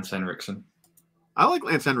just like Lance Henriksen. I like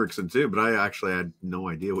Lance Henriksen too, but I actually had no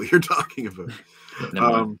idea what you're talking about.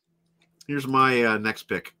 Here's my next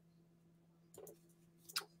pick.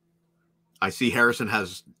 I see Harrison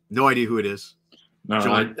has no idea who it is. No,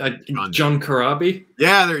 John Corabi.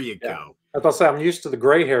 Yeah, there you go. I thought I'm used to the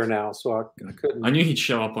gray hair now, so I couldn't. I knew he'd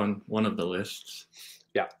show up on one of the lists.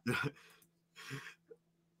 Yeah.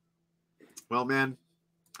 Well, man,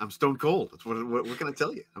 I'm stone cold. That's what can I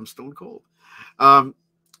tell you? I'm stone cold.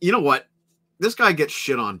 You know what? This guy gets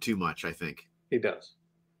shit on too much, I think. He does.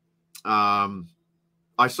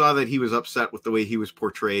 I saw that he was upset with the way he was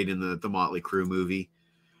portrayed in the Motley Crue movie.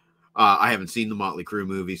 I haven't seen the Motley Crue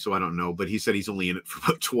movie, so I don't know. But he said he's only in it for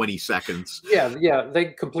about 20 seconds. Yeah.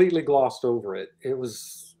 They completely glossed over it. It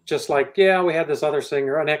was just like, we had this other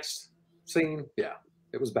singer. Our next scene,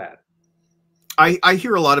 it was bad. I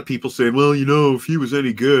hear a lot of people saying, well, if he was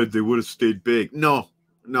any good, they would have stayed big. No.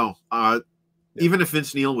 Even if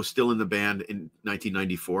Vince Neil was still in the band in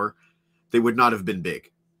 1994, they would not have been big.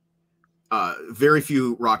 Very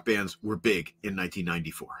few rock bands were big in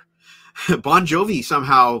 1994. Bon Jovi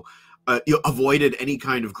somehow avoided any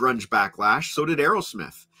kind of grunge backlash. So did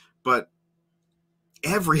Aerosmith. But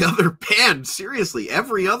every other band, seriously,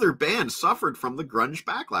 every other band suffered from the grunge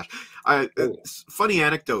backlash. Funny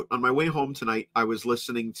anecdote. On my way home tonight, I was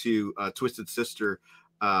listening to Twisted Sister,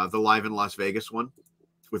 the Live in Las Vegas one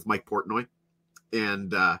with Mike Portnoy.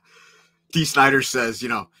 And Dee Snider says,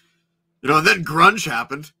 and then grunge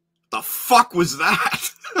happened. The fuck was that?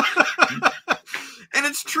 And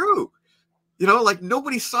it's true. Like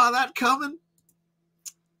nobody saw that coming.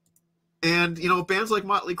 And, bands like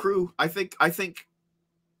Motley Crue, I think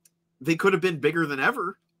they could have been bigger than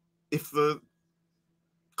ever if the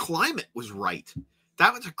climate was right.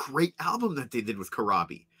 That was a great album that they did with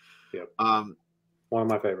Corabi. Yep. One of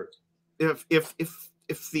my favorites.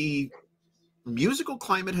 If the musical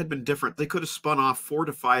climate had been different, they could have spun off 4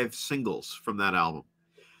 to 5 singles from that album.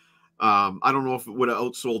 I don't know if it would have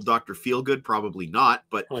outsold Dr. Feelgood, probably not,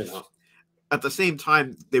 but at the same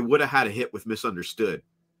time, they would have had a hit with Misunderstood.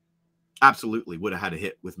 Absolutely would have had a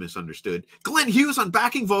hit with Misunderstood. Glenn Hughes on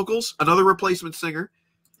backing vocals, another replacement singer.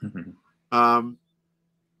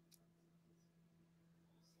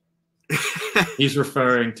 He's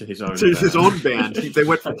referring to his own to his own band. They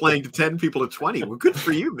went from playing to 10 people to 20. Well, good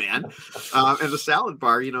for you, man. And the salad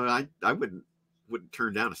bar, I wouldn't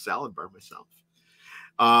turn down a salad bar myself.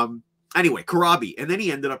 Anyway, Corabi, and then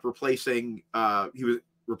he ended up replacing the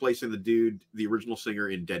original singer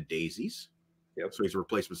in Dead Daisies. Yep. So he's a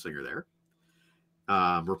replacement singer there.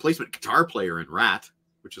 Replacement guitar player in Rat,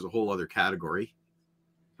 which is a whole other category.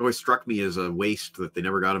 It always struck me as a waste that they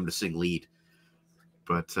never got him to sing lead.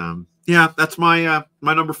 But that's my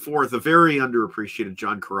number 4, the very underappreciated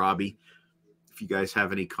John Corabi. If you guys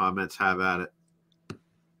have any comments, have at it.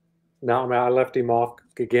 No, I left him off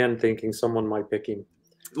again thinking someone might pick him.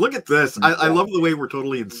 Look at this. I love the way we're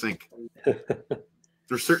totally in sync.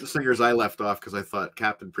 There's certain singers I left off because I thought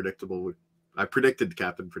Captain Predictable would I predicted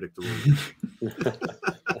Captain Predictable.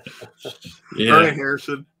 Yeah. All right,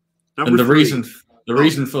 Harrison. And the 3.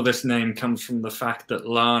 reason for this name comes from the fact that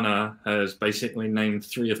Lana has basically named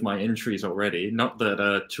 3 of my entries already. Not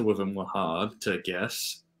that 2 of them were hard to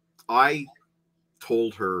guess. I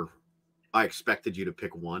told her I expected you to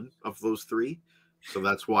pick one of those 3, so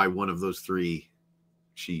that's why one of those 3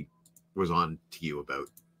 she was on to you about.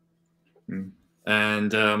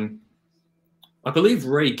 And I believe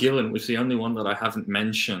Ray Gillen was the only one that I haven't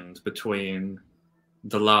mentioned between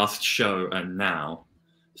the last show and now.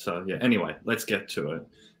 So yeah, anyway, let's get to it.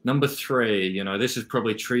 Number 3, you know, this is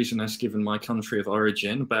probably treasonous given my country of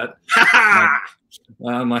origin, but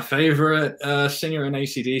my favorite singer in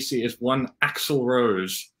AC/DC is one Axl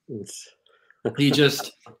Rose.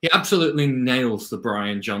 He absolutely nails the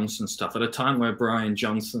Brian Johnson stuff at a time where Brian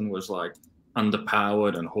Johnson was like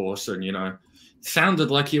underpowered and hoarse and, you know, sounded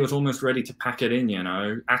like he was almost ready to pack it in, you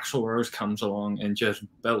know. Axl Rose comes along and just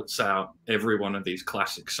belts out every one of these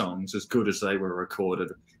classic songs as good as they were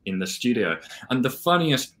recorded in the studio. And the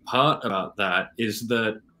funniest part about that is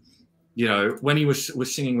that, you know, when he was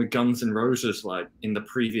singing with Guns N' Roses, like in the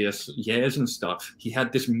previous years and stuff, he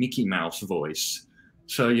had this Mickey Mouse voice.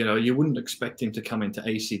 So, you know, you wouldn't expect him to come into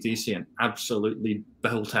AC/DC and absolutely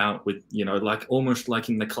belt out with, you know, like almost like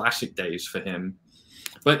in the classic days for him.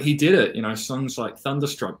 But he did it, you know, songs like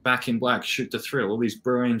Thunderstruck, Back in Black, Shoot to Thrill, all these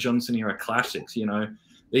Brian Johnson era classics, you know.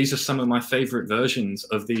 These are some of my favorite versions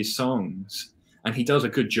of these songs. And he does a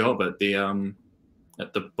good job at the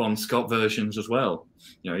Bon Scott versions as well.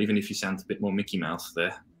 You know, even if he sounds a bit more Mickey Mouse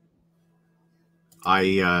there.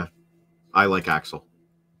 I like Axl.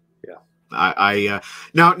 Yeah.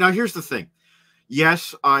 Now here's the thing.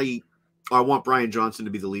 Yes, I want Brian Johnson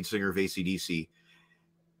to be the lead singer of AC/DC.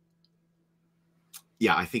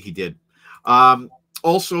 Yeah, I think he did.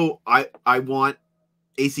 Also, I want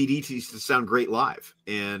AC/DC to sound great live,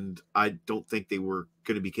 and I don't think they were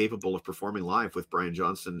going to be capable of performing live with Brian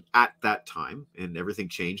Johnson at that time, and everything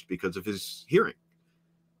changed because of his hearing.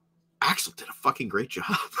 Axl did a fucking great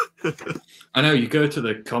job. I know, you go to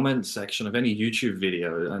the comments section of any YouTube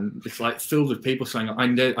video, and it's like filled with people saying, I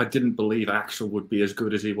didn't believe Axl would be as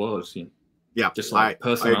good as he was. You know? Yeah, just like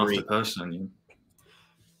person I after person. You know?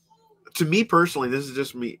 To me personally, this is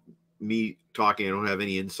just me talking. I don't have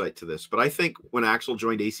any insight to this, but I think when Axl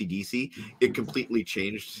joined AC/DC, it completely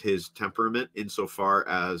changed his temperament insofar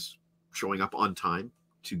as showing up on time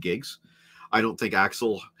to gigs. I don't think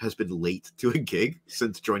Axl has been late to a gig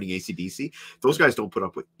since joining AC/DC. Those guys don't put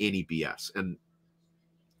up with any BS. And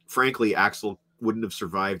frankly, Axl wouldn't have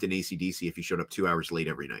survived in AC/DC if he showed up 2 hours late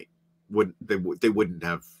every night. They would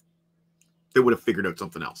have figured out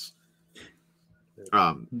something else.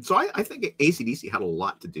 So I think AC/DC had a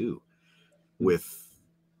lot to do with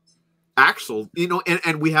Axl, you know,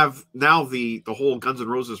 and we have now the whole Guns N'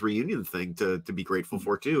 Roses reunion thing to be grateful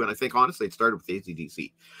for too. And I think honestly it started with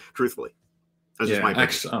AC/DC, truthfully. That's just my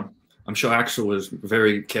opinion. I'm sure Axl was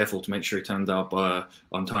very careful to make sure he turned up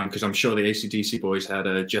on time, because I'm sure the AC/DC boys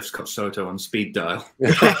had Jeff Scott Soto on speed dial.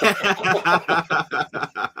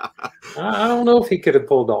 I don't know if he could have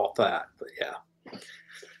pulled off that, but yeah.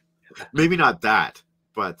 Maybe not that,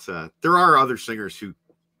 but there are other singers who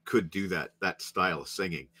could do that style of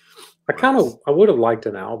singing. I would have liked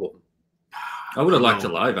an album. I would have liked a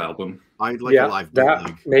live album. I'd like a live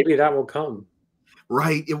bootleg. Maybe that will come.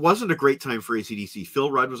 Right. It wasn't a great time for AC/DC. Phil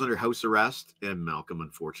Rudd was under house arrest, and Malcolm,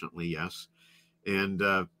 unfortunately, yes. And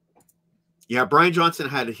Brian Johnson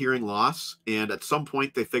had a hearing loss, and at some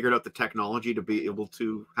point they figured out the technology to be able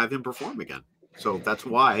to have him perform again. So that's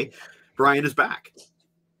why Brian is back.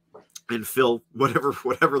 And Phil, whatever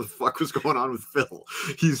the fuck was going on with Phil,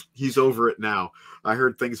 he's over it now. I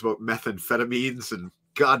heard things about methamphetamines and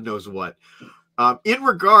God knows what. In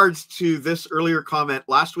regards to this earlier comment,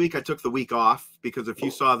 last week I took the week off because if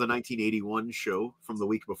you saw the 1981 show from the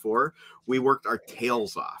week before, we worked our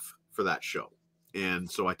tails off for that show. And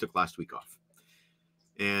so I took last week off.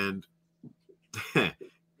 And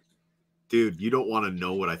dude, you don't want to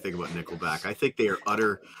know what I think about Nickelback. I think they are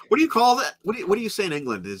utter. What do you call that? What do you say in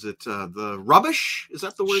England? Is it the rubbish? Is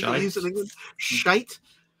that the word they use in England? Shite.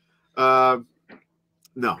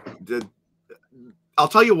 No. I'll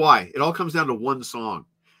tell you why. It all comes down to one song.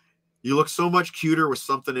 You look so much cuter with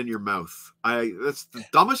something in your mouth. That's the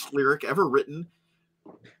dumbest lyric ever written,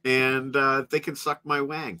 and they can suck my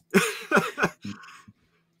wang.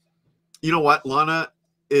 You know what? Lana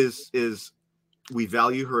is. We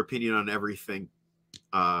value her opinion on everything.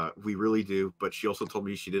 We really do. But she also told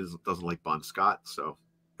me she doesn't like Bon Scott. So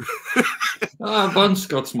Bon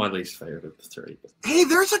Scott's my least favorite of the 3. Hey,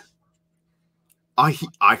 there's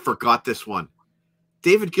I forgot this one.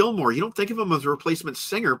 David Gilmour, you don't think of him as a replacement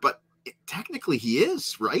singer, but technically he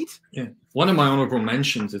is, right? Yeah. One of my honorable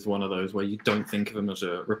mentions is one of those where you don't think of him as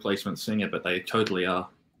a replacement singer, but they totally are.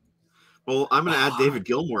 Well, I'm going to add David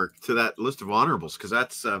Gilmour to that list of honorables because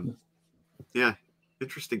that's, yeah,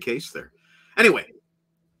 interesting case there. Anyway,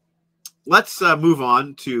 let's move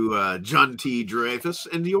on to John T. Dreyfus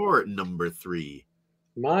and your number 3.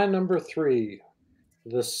 My number 3,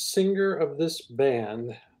 the singer of this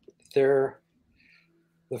band, the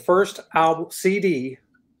first album CD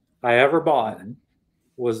I ever bought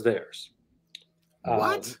was theirs.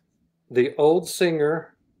 What? The old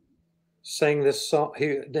singer sang this song.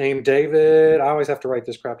 He named David. I always have to write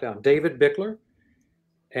this crap down. David Bickler,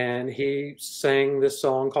 and he sang this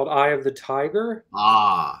song called "Eye of the Tiger."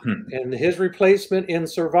 Ah, And his replacement in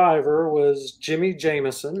Survivor was Jimmy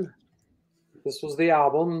Jameson. This was the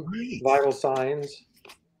album, right. Vital Signs,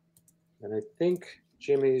 and I think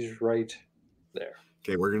Jimmy's right there.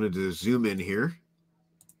 Okay, we're going to do zoom in here.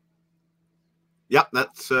 Yep,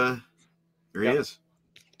 that's there he is.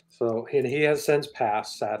 So, and he has since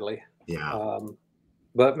passed, sadly. Yeah.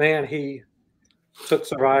 But man, he took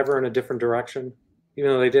Survivor in a different direction.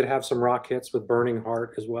 Even though they did have some rock hits with Burning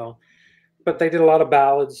Heart as well. But they did a lot of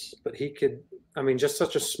ballads. But he could, I mean, just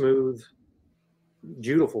such a smooth,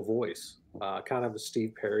 beautiful voice. Kind of a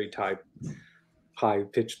Steve Perry type,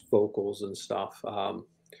 high-pitched vocals and stuff.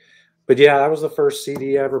 But yeah, that was the first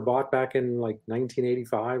CD I ever bought back in like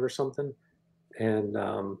 1985 or something. And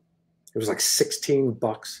it was like $16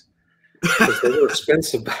 because they were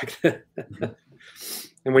expensive back then.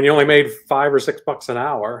 And when you only made $5 or $6 an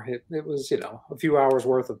hour, it was, you know, a few hours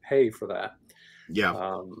worth of pay for that.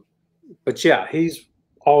 Yeah. But yeah, he's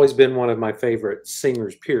always been one of my favorite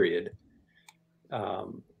singers, period.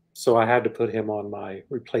 So I had to put him on my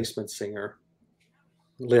replacement singer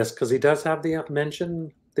list because he does have the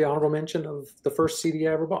honorable mention of the first CD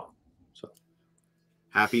I ever bought. So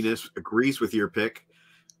Happiness agrees with your pick.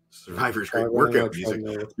 Survivor's great I workout music.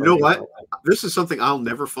 You know what? This is something I'll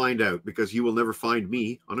never find out because you will never find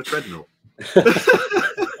me on a treadmill.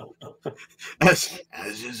 as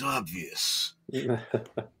is obvious.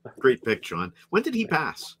 Great pick, John. When did he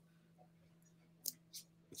pass?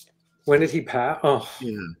 When did he pass? Oh,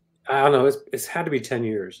 yeah. I don't know. It's had to be 10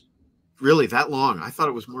 years. Really, that long? I thought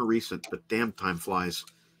it was more recent, but damn, time flies.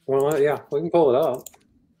 Well, yeah, we can pull it up.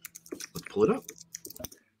 Let's pull it up.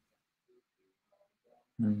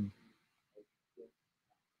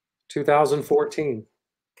 2014.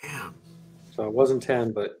 Damn. So it wasn't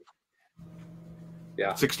 10, but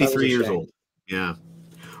yeah. 63 years old. Yeah.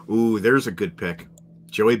 Ooh, there's a good pick.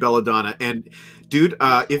 Joey Belladonna. And dude,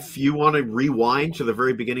 if you want to rewind to the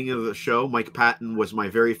very beginning of the show, Mike Patton was my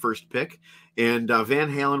very first pick. And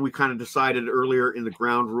Van Halen, we kind of decided earlier in the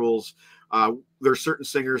ground rules, there are certain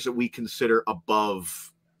singers that we consider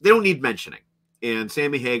above. They don't need mentioning. And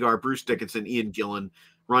Sammy Hagar, Bruce Dickinson, Ian Gillan,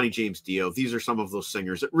 Ronnie James Dio, these are some of those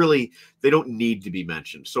singers that really, they don't need to be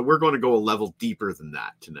mentioned. So we're going to go a level deeper than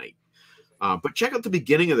that tonight. But check out the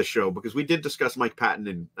beginning of the show because we did discuss Mike Patton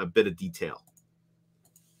in a bit of detail.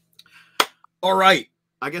 All right.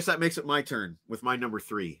 I guess that makes it my turn with my number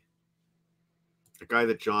 3. A guy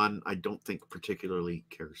that John, I don't think particularly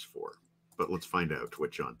cares for. But let's find out what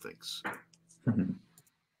John thinks.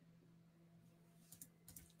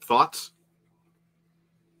 Thoughts?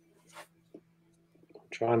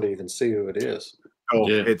 Trying to even see who it is. Oh,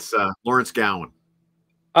 yeah. It's Lawrence Gowan.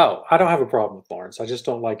 Oh, I don't have a problem with Lawrence. I just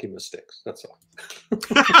don't like him with Styx. That's all.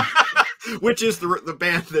 Which is the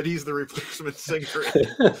band that he's the replacement singer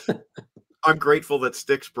in. I'm grateful that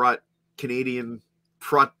Styx brought Canadian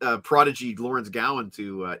prodigy Lawrence Gowan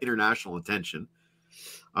to international attention.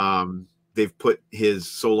 They've put his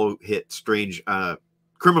solo hit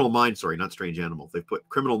Criminal Mind, sorry, not Strange Animal. They've put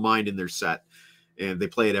Criminal Mind in their set. And they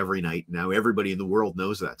play it every night. Now everybody in the world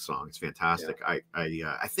knows that song. It's fantastic.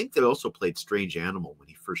 Yeah. I think they also played Strange Animal when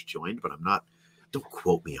he first joined, but I'm not. Don't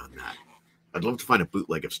quote me on that. I'd love to find a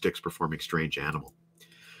bootleg of Styx performing Strange Animal.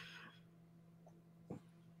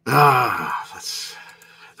 Let's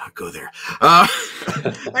not go there.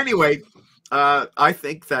 Anyway, I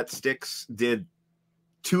think that Styx did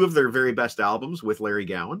 2 of their very best albums with Larry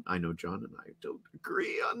Gowan. I know John and I don't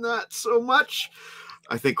agree on that so much.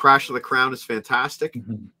 I think Crash of the Crown is fantastic.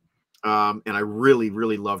 And I really,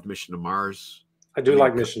 really loved Mission to Mars. I do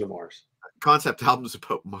like Mission to Mars. Concept albums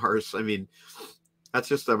about Mars. I mean, that's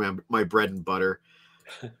just my bread and butter.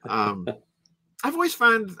 I've always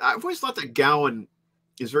thought that Gowan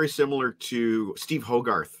is very similar to Steve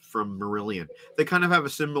Hogarth from Marillion. They kind of have a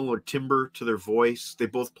similar timbre to their voice. They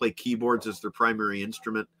both play keyboards as their primary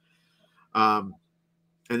instrument. And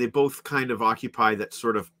they both kind of occupy that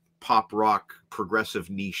sort of pop rock progressive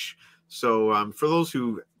niche. So for those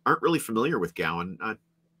who aren't really familiar with Gowan,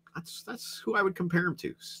 that's who I would compare him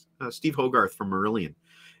to. Steve Hogarth from Marillion.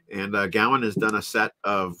 And Gowan has done a set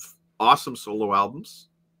of awesome solo albums.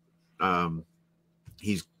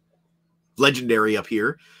 He's legendary up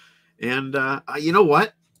here. And you know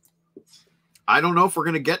what? I don't know if we're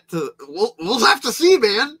going to get to... We'll have to see,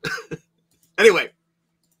 man. Anyway,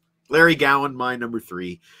 Larry Gowan, my number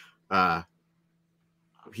 3.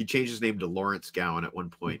 He changed his name to Lawrence Gowan at one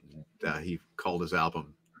point. And, he called his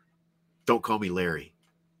album Don't Call Me Larry.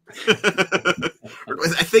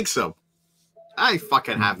 I think so. I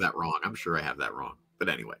fucking have that wrong. I'm sure I have that wrong. But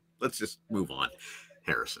anyway, let's just move on.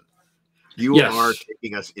 Harrison, you are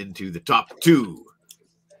taking us into the top 2.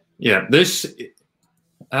 Yeah, this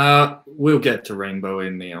we'll get to Rainbow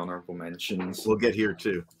in the honorable mentions. We'll get here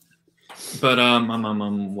too. But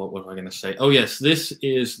what was I going to say? Oh yes, this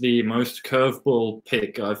is the most curveball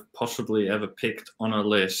pick I've possibly ever picked on a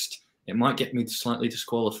list. It might get me slightly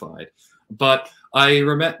disqualified, but I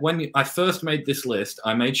remember when I first made this list,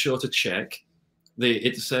 I made sure to check.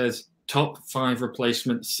 It says top 5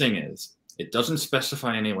 replacement singers. It doesn't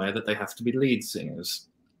specify anywhere that they have to be lead singers.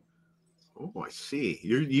 Oh, I see.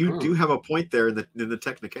 You do have a point there in the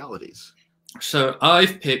technicalities. So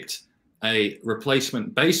I've picked a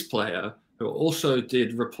replacement bass player who also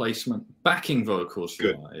did replacement backing vocals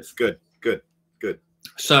live. Good.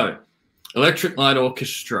 So, Electric Light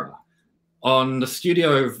Orchestra. On the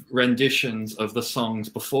studio renditions of the songs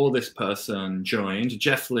before this person joined,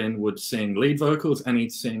 Jeff Lynne would sing lead vocals and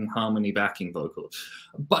he'd sing harmony backing vocals.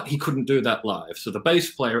 But he couldn't do that live. So the bass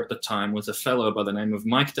player at the time was a fellow by the name of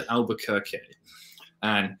Mike de Albuquerque.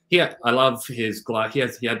 And I love his glass. He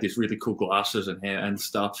had these really cool glasses and hair and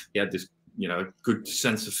stuff. He had this, good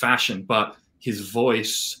sense of fashion, but his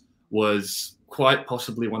voice was quite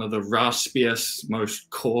possibly one of the raspiest, most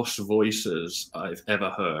coarse voices I've ever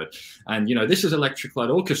heard. And, this is Electric Light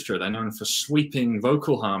Orchestra. They're known for sweeping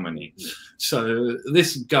vocal harmony. So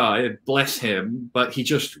this guy, bless him, but he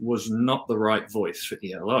just was not the right voice for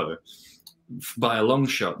ELO by a long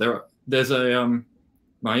shot. There's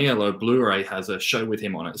my ELO Blu-ray has a show with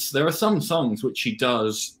him on it. So there are some songs which he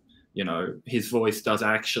does, his voice does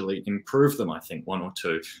actually improve them, I think, 1 or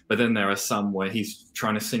 2. But then there are some where he's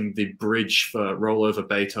trying to sing the bridge for Roll Over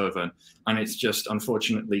Beethoven, and it's just,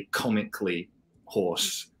 unfortunately, comically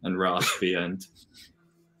hoarse and raspy. And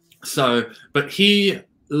so, but he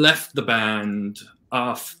left the band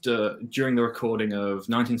during the recording of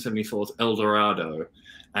 1974's El Dorado,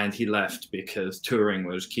 and he left because touring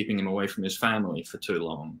was keeping him away from his family for too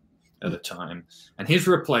long at the time. And his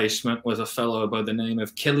replacement was a fellow by the name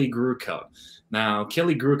of Kelly Grucup. Now,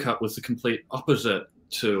 Kelly Grucup was the complete opposite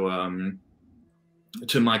to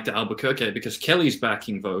Mike de Albuquerque, because Kelly's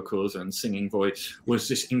backing vocals and singing voice was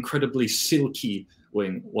this incredibly silky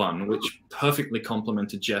one, which perfectly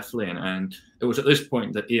complemented Jeff Lynne. And it was at this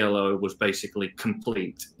point that ELO was basically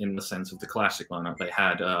complete in the sense of the classic lineup. They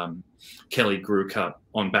had Kelly Grucup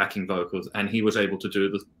on backing vocals, and he was able to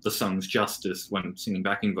do the songs justice when singing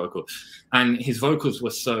backing vocals. And his vocals were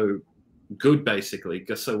so good, basically,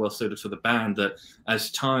 so well suited for the band, that as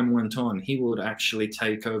time went on, he would actually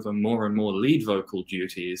take over more and more lead vocal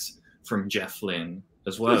duties from Jeff Lynne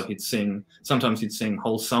as well. Sometimes he'd sing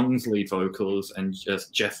whole songs lead vocals, and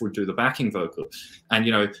just Jeff would do the backing vocal.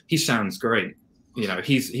 And he sounds great.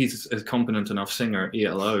 He's a competent enough singer at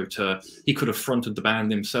ELO he could have fronted the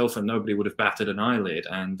band himself and nobody would have batted an eyelid.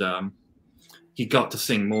 And he got to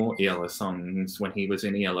sing more ELO songs when he was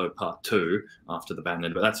in ELO Part 2 after the band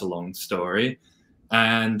ended, but that's a long story.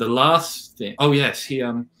 And the last thing,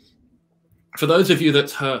 for those of you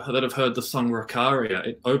that have heard the song Rockaria,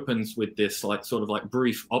 it opens with this sort of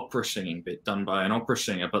brief opera singing bit done by an opera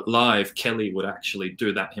singer, but live Kelly would actually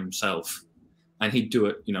do that himself, and he'd do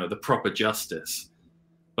it, the proper justice.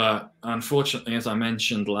 But unfortunately, as I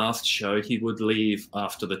mentioned last show, he would leave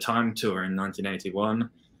after the Time tour in 1981.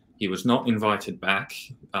 He was not invited back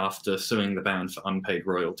after suing the band for unpaid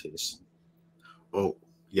royalties. Oh,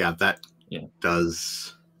 yeah, that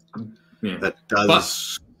does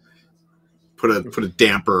put a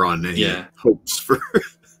damper on any hopes for.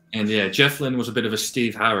 And Jeff Lynne was a bit of a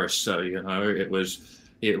Steve Harris, so it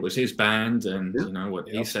was his band, and what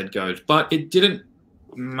he said goes. But it didn't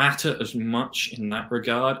matter as much in that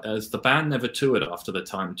regard, as the band never toured after the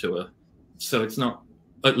Time tour, so it's not,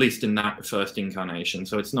 at least in that first incarnation.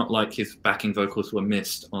 So it's not like his backing vocals were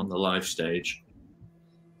missed on the live stage.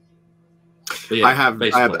 But I have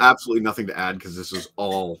absolutely nothing to add because this is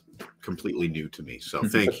all completely new to me. So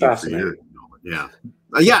thank you for your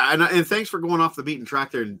and thanks for going off the beaten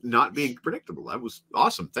track there and not being predictable. That was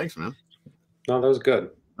awesome. Thanks, man. No, that was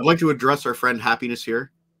good. I'd like to address our friend Happiness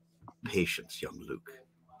here. Patience, young Luke.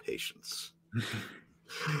 Patience.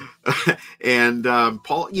 And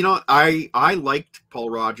Paul, I liked Paul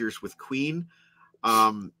Rogers with Queen.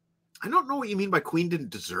 I don't know what you mean by Queen didn't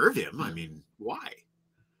deserve him. I mean, why?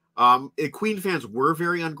 Queen fans were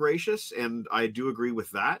very ungracious, and I do agree with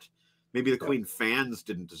that. Maybe the Queen fans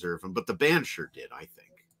didn't deserve him, but the band sure did, I think.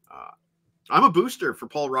 I'm a booster for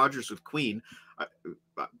Paul Rogers with Queen.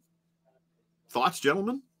 Thoughts,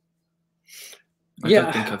 gentlemen? I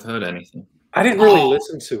don't think I've heard anything. I didn't really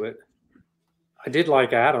listen to it. I did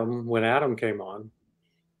like Adam when Adam came on.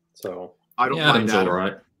 So I don't mind Adam's Adam. all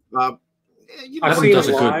right. I've seen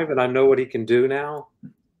him live, and I know what he can do now.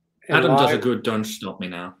 And Adam does a live, good Don't Stop Me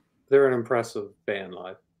Now. They're an impressive band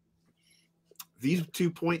live. These 2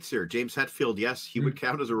 points here, James Hetfield, yes, he would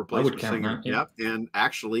count as a replacement singer. That, yeah. Yep, and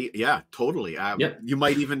actually, yeah, totally. Yep. You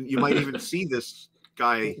might even see this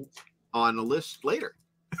guy on a list later.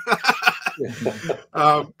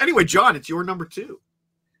 Anyway, John, it's your number 2.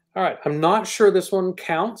 All right, I'm not sure this one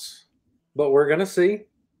counts, but we're gonna see.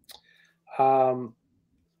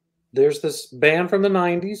 There's this band from the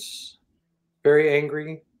 '90s, very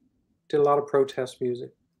angry, did a lot of protest music.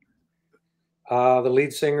 The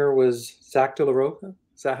lead singer was Zach De La Rocha.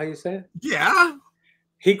 Is that how you say it? Yeah.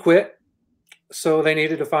 He quit, so they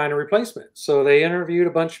needed to find a replacement. So they interviewed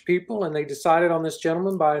a bunch of people, and they decided on this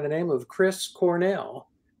gentleman by the name of Chris Cornell.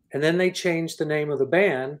 And then they changed the name of the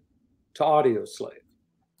band to Audio Slave.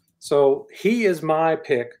 So he is my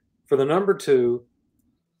pick for the number 2,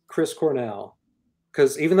 Chris Cornell.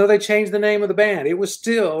 Because even though they changed the name of the band, it was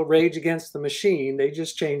still Rage Against the Machine. They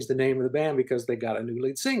just changed the name of the band because they got a new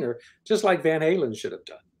lead singer, just like Van Halen should have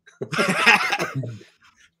done.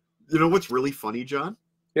 You know what's really funny, John?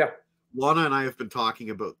 Yeah. Lana and I have been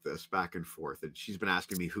talking about this back and forth, and she's been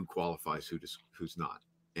asking me who qualifies, who's not.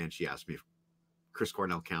 And she asked me if Chris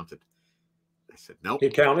Cornell counted. I said, nope. He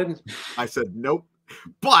counted? I said, nope.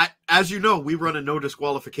 But as you know, we run a no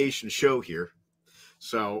disqualification show here.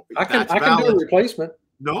 So I can do a replacement.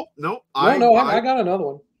 No. I got another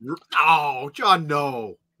one. Oh, John,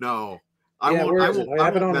 no. I have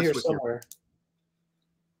it on here somewhere.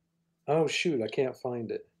 Oh shoot, I can't find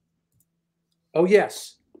it. Oh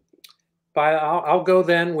yes. I'll go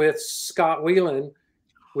then with Scott Weiland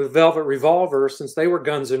with Velvet Revolver, since they were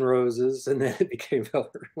Guns N' Roses, and then it became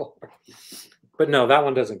Velvet Revolver. But no, that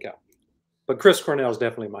one doesn't count. But Chris Cornell is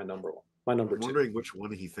definitely my number 1. My number 2. I'm wondering which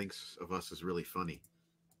one he thinks of us is really funny.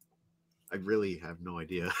 I really have no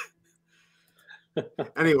idea.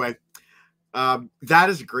 Anyway, that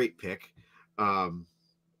is a great pick. Both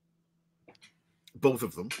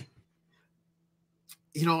of them.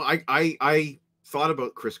 I thought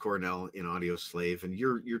about Chris Cornell in Audio Slave, and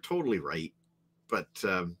you're totally right. But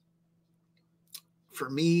for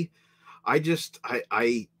me, I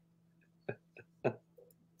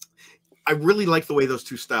really like the way those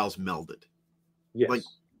two styles melded. Yes. Like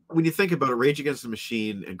when you think about it, Rage Against the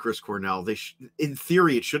Machine and Chris Cornell, in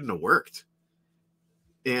theory, it shouldn't have worked.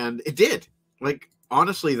 And it did. Like,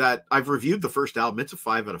 honestly, that I've reviewed the first album. It's a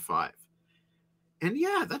 5 out of 5. And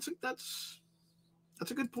yeah, that's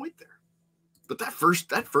a good point there. But that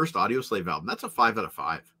first Audio Slave album, that's a 5 out of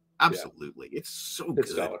 5. Absolutely. Yeah. It's so good.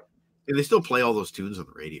 Solid. And they still play all those tunes on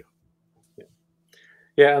the radio.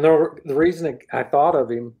 Yeah, and the reason I thought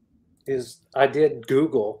of him is I did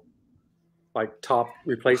Google like top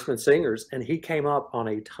replacement singers, and he came up on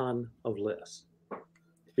a ton of lists.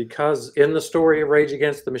 Because in the story of Rage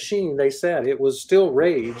Against the Machine, they said it was still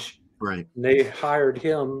Rage. Right. And they hired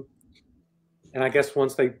him. And I guess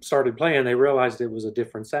once they started playing, they realized it was a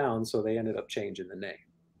different sound, so they ended up changing the name.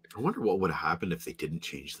 I wonder what would have happened if they didn't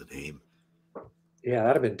change the name. Yeah,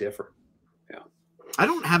 that'd have been different. Yeah. I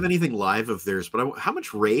don't have anything live of theirs, but how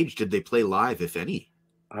much Rage did they play live, if any?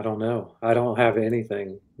 I don't know. I don't have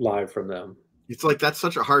anything live from them. It's like that's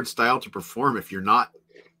such a hard style to perform if you're not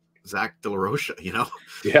Zach De La Rocha, you know?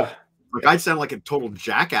 Yeah. Like I'd sound like a total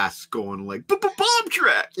jackass going like bomb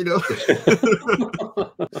track, you know?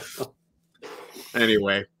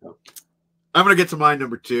 Anyway, I'm going to get to my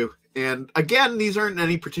number 2. And again, these aren't in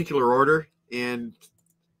any particular order. And,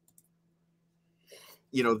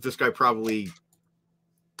 you know, this guy probably,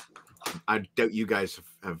 I doubt you guys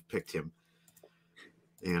have picked him.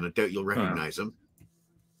 And I doubt you'll recognize him.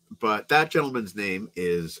 But that gentleman's name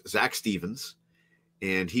is Zach Stevens.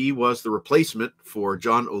 And he was the replacement for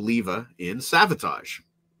John Oliva in Savatage,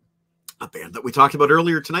 a band that we talked about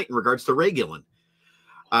earlier tonight in regards to Ray Gillen.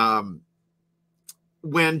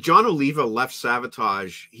 When John Oliva left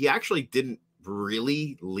Savatage, he actually didn't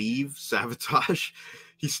really leave Savatage.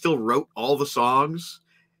 He still wrote all the songs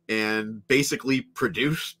and basically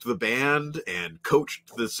produced the band and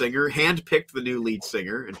coached the singer, handpicked the new lead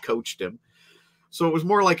singer and coached him. So it was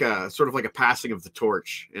more like a sort of like a passing of the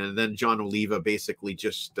torch. And then John Oliva basically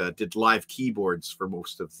just did live keyboards for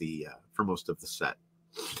most of the set.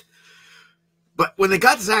 But when they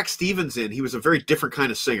got Zach Stevens in, he was a very different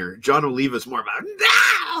kind of singer. John Oliva's more of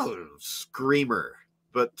a screamer.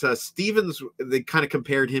 But Stevens, they kind of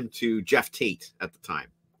compared him to Jeff Tate at the time.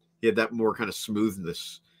 He had that more kind of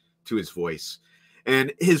smoothness to his voice.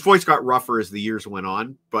 And his voice got rougher as the years went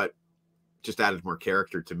on, but just added more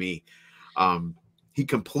character to me. He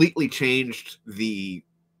completely changed the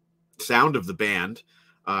sound of the band,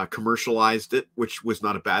 commercialized it, which was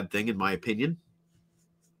not a bad thing in my opinion.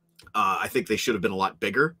 I think they should have been a lot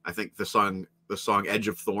bigger. I think the song Edge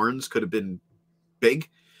of Thorns could have been big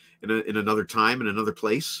in another time, in another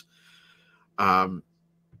place.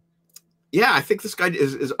 Yeah, I think this guy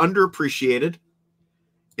is underappreciated.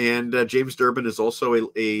 And James Durbin is also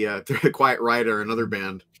a Quiet Riot, another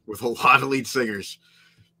band with a lot of lead singers.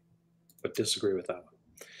 But disagree with that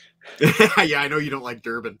one. Yeah, I know you don't like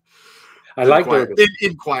Durbin. I like Durbin.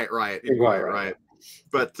 In Quiet Riot. In Quiet Riot.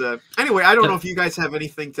 But anyway, I don't know if you guys have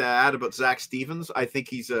anything to add about Zach Stevens. I think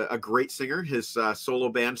he's a great singer. His solo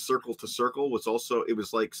band, Circle to Circle, was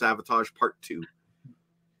like Savatage Part 2.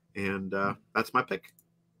 And that's my pick.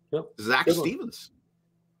 Yep. Zach Stevens.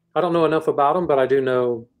 I don't know enough about him, but I do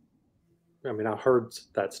know. I mean, I've heard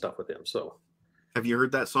that stuff with him. So, have you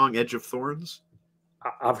heard that song, Edge of Thorns?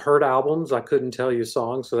 I've heard albums. I couldn't tell you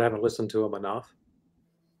songs, so I haven't listened to them enough.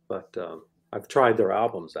 But I've tried their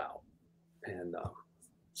albums out, and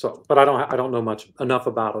but I don't know enough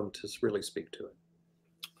about them to really speak to it.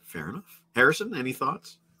 Fair enough. Harrison, any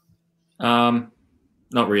thoughts?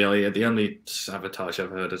 Not really. The only Savatage I've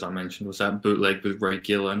heard, as I mentioned, was that bootleg with Ray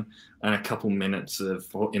Gillen and a couple minutes of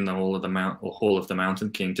in the Hall of the Mountain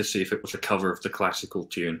King to see if it was a cover of the classical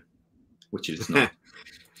tune, which it is not.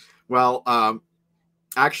 Well,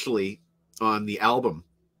 actually, on the album,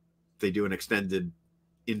 they do an extended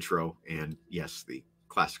intro, and yes, the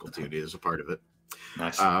classical tune is a part of it.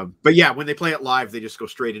 Nice. But yeah, when they play it live, they just go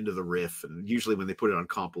straight into the riff, and usually when they put it on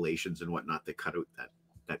compilations and whatnot, they cut out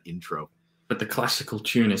that intro. But the classical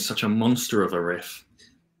tune is such a monster of a riff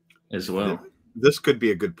as well. This could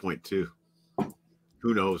be a good point too.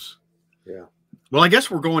 Who knows? Yeah. Well, I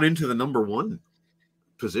guess we're going into the number one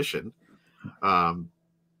position.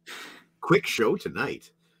 Quick show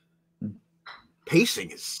tonight.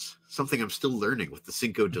 Pacing is something I'm still learning with the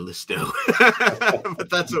Cinco-De-Listo, but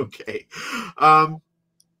that's okay. I'm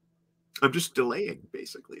just delaying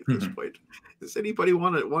basically at this point. Does anybody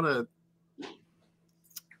want to?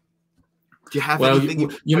 Do you have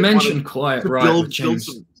anything? You mentioned Quiet Riot with James,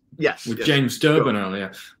 yes, James Durbin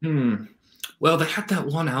earlier. Well, they had that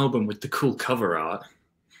one album with the cool cover art.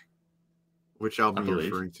 Which album are you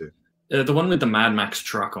referring to? The one with the Mad Max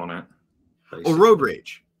truck on it. Basically. Oh, Road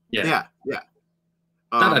Rage. Yeah. That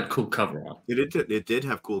had cool cover art. It did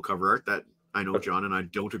have cool cover art. That I know John and I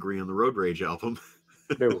don't agree on the Road Rage album.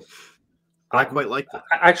 No. I quite like it.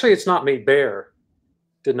 Actually, it's not me. Bear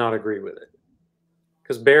did not agree with it.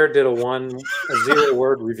 Because Bear did a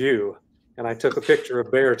 0-word review, and I took a picture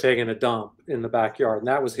of Bear taking a dump in the backyard, and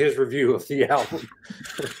that was his review of the album.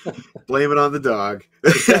 Blame it on the dog.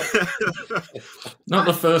 Not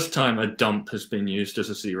the first time a dump has been used as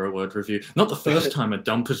a 0-word review. Not the first time a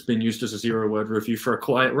dump has been used as a 0-word review for a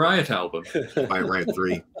Quiet Riot album. Quiet Riot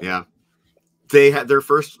 3, yeah. They had their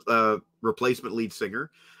first replacement lead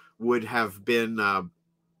singer would have been,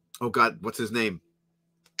 oh God, what's his name?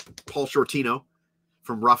 Paul Shortino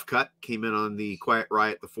from Rough Cut came in on the Quiet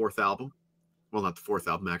Riot, the 4th album. Well, not the 4th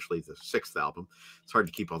album, actually, the 6th album. It's hard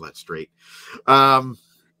to keep all that straight. Kevin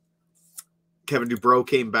Dubrow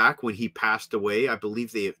came back when he passed away. I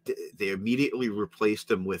believe they immediately replaced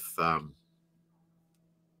him with God,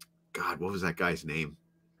 what was that guy's name?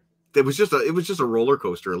 It was just a roller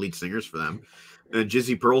coaster of lead singers for them. And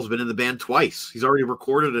Jizzy Pearl's been in the band twice. He's already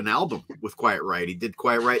recorded an album with Quiet Riot. He did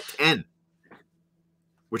Quiet Riot 10,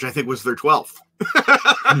 which I think was their 12th.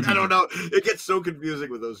 I don't know. It gets so confusing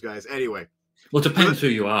with those guys. Anyway. Well, it depends who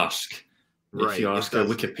you ask. Right. If you ask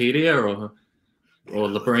Wikipedia or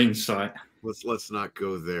the brain site. Let's not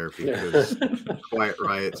go there because Quiet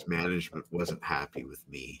Riot's management wasn't happy with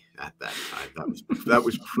me at that time. That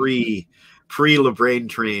was pre LeBrain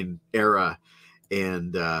Train era,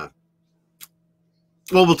 and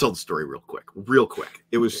we'll tell the story real quick.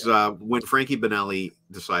 It was when Frankie Benelli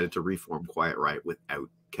decided to reform Quiet Riot without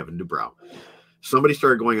Kevin Dubrow. Somebody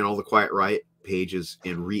started going on all the Quiet Riot pages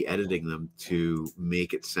and re-editing them to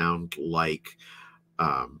make it sound like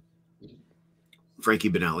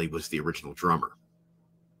Frankie Benelli was the original drummer.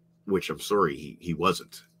 which I'm sorry he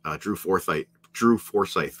wasn't. Drew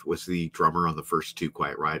Forsyth was the drummer on the first two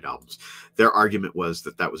Quiet Riot albums. Their argument was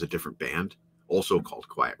that that was a different band, also called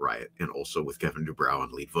Quiet Riot, and also with Kevin Dubrow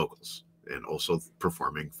on lead vocals, and also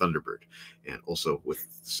performing Thunderbird, and also with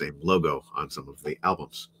the same logo on some of the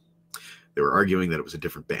albums. They were arguing that it was a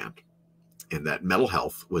different band, and that Metal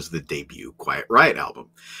Health was the debut Quiet Riot album.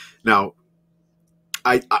 Now,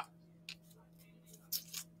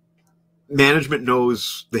 management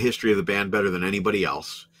knows the history of the band better than anybody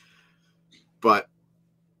else, but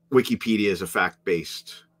Wikipedia is a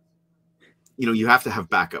fact-based. You have to have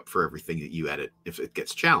backup for everything that you edit if it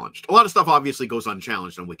gets challenged. A lot of stuff obviously goes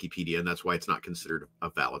unchallenged on Wikipedia, and that's why it's not considered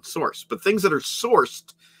a valid source. But things that are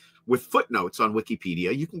sourced with footnotes on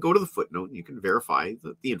Wikipedia, you can go to the footnote and you can verify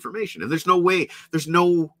the information. And there's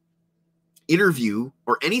no interview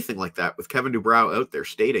or anything like that with Kevin Dubrow out there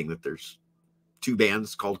stating that there's two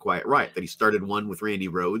bands called Quiet Riot, that he started one with Randy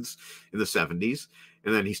Rhoads in the 70s,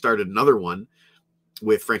 and then he started another one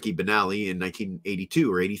with Frankie Banali in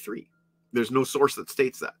 1982 or 83. There's no source that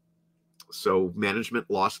states that. So management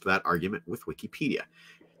lost that argument with Wikipedia.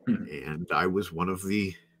 And I was one of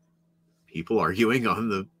the people arguing on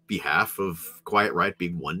the behalf of Quiet Riot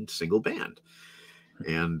being one single band.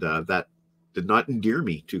 And that did not endear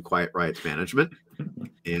me to Quiet Riot's management.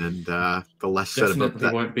 And the less said about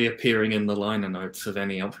that, won't be appearing in the liner notes of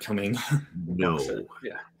any upcoming. No.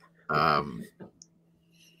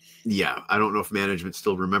 Yeah, I don't know if management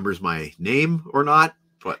still remembers my name or not,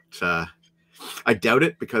 but I doubt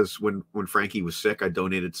it, because when Frankie was sick, I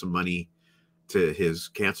donated some money to his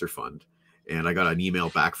cancer fund, and I got an email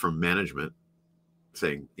back from management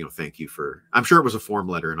saying, thank you for. I'm sure it was a form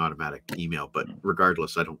letter, an automatic email, but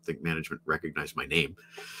regardless, I don't think management recognized my name,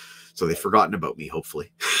 so they've forgotten about me,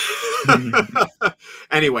 hopefully.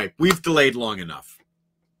 Anyway, we've delayed long enough.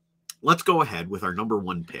 Let's go ahead with our number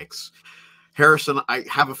one picks. Harrison, I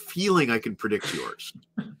have a feeling I can predict yours.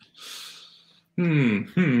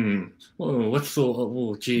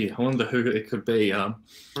 Oh, gee, I wonder who it could be.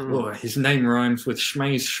 His name rhymes with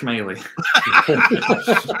Schmaze Schmaley.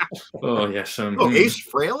 Oh, yes. Ace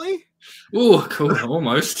Frehley? Oh, cool.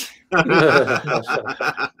 Almost.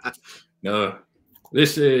 No.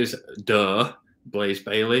 This is Blaze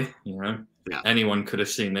Bayley. Anyone could have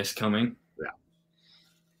seen this coming.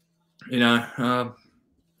 Yeah.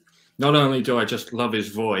 Not only do I just love his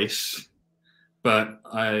voice, but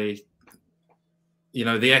the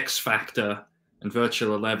X Factor and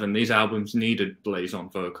Virtual 11, these albums needed Blaze on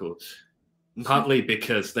vocals. Partly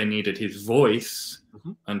because they needed his voice,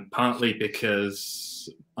 and partly because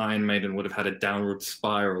Iron Maiden would have had a downward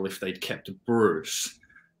spiral if they'd kept Bruce.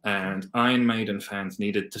 And Iron Maiden fans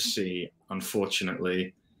needed to see,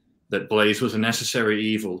 unfortunately, that Blaze was a necessary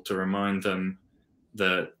evil to remind them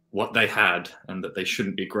that what they had, and that they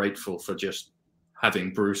shouldn't be grateful for just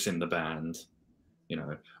having Bruce in the band,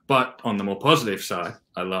 But on the more positive side,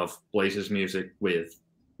 I love Blaze's music with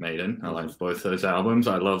Maiden. I like both those albums.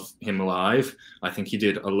 I love him live. I think he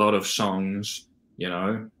did a lot of songs,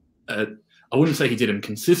 I wouldn't say he did them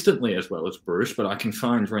consistently as well as Bruce, but I can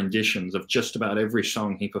find renditions of just about every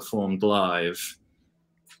song he performed live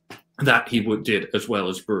that he did as well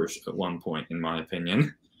as Bruce at one point, in my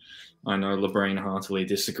opinion. I know LeBrain heartily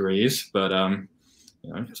disagrees, but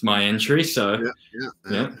it's my entry, so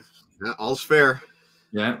yeah, all's fair.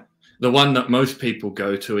 Yeah. The one that most people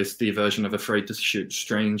go to is the version of Afraid to Shoot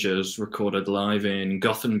Strangers recorded live in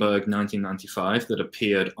Gothenburg 1995 that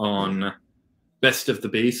appeared on Best of the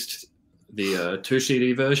Beast, the 2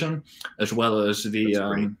 CD version, as well as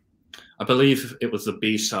the I believe it was the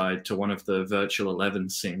B-side to one of the Virtual 11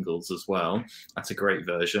 singles as well. That's a great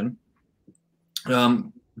version.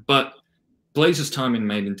 But Blaze's time in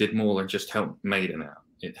Maiden did more than just help Maiden out.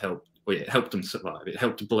 It helped him survive. It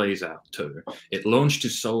helped Blaze out too. It launched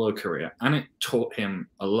his solo career, and it taught him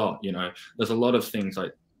a lot. There's a lot of things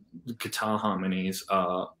like guitar harmonies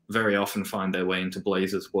very often find their way into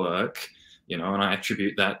Blaze's work, and I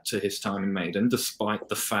attribute that to his time in Maiden, despite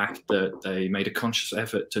the fact that they made a conscious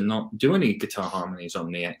effort to not do any guitar harmonies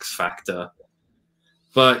on the X Factor.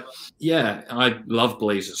 But yeah, I love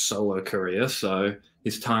Blaze's solo career, so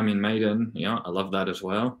his time in Maiden, I love that as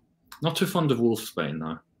well. Not too fond of Wolfsbane,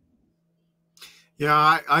 though.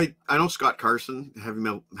 Yeah, I know Scott Carson,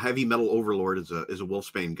 heavy metal overlord, is a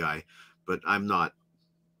Wolfsbane guy, but I'm not.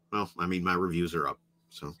 Well, I mean, my reviews are up.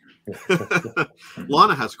 So,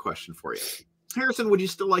 Lana has a question for you. Harrison, would you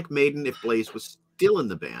still like Maiden if Blaze was still in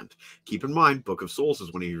the band? Keep in mind, Book of Souls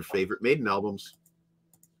is one of your favorite Maiden albums.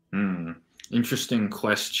 Interesting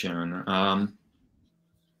question.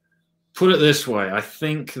 Put it this way: I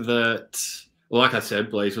think that like I said,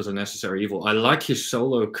 Blaze was a necessary evil. I like his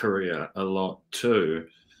solo career a lot too,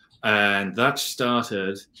 and that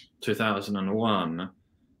started 2001.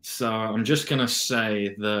 So I'm just gonna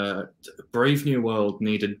say that Brave New World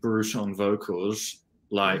needed Bruce on vocals,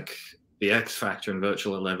 like the X Factor and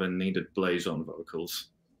Virtual 11 needed Blaze on vocals.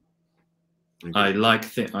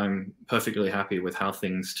 I'm perfectly happy with how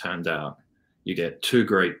things turned out. You get 2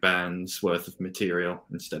 great bands worth of material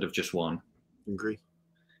instead of just one. Agree.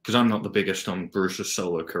 Because I'm not the biggest on Bruce's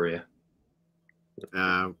solo career.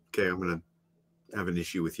 Okay, I'm gonna have an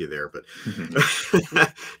issue with you there, but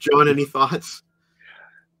John, any thoughts?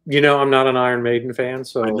 You know, I'm not an Iron Maiden fan,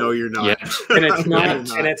 so I know you're not. Yeah. and it's not,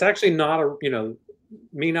 and it's actually not a, you know,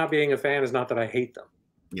 me not being a fan is not that I hate them.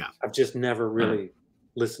 Yeah. I've just never really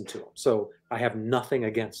listened to them, so I have nothing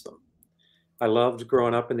against them. I loved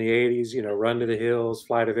growing up in the 80s, you know, Run to the Hills,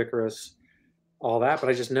 Flight of Icarus, all that, but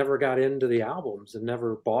I just never got into the albums and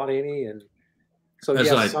never bought any. And so, As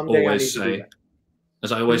yeah, I someday I need always to do say, that.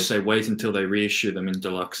 as I always say, wait until they reissue them in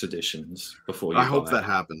deluxe editions before you I buy hope it. that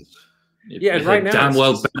happens. Yeah, and right now damn it's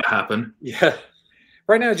well just- better happen. Yeah.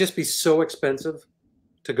 Right now, it'd just be so expensive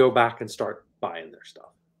to go back and start buying their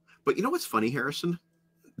stuff. But you know what's funny, Harrison?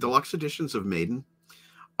 Deluxe editions of Maiden,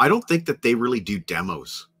 I don't think that they really do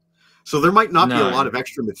demos. So there might not be a No. lot of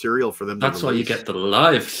extra material for them to That's why you release. get the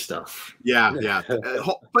live stuff Yeah, yeah.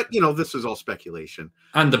 But, you know, this is all speculation.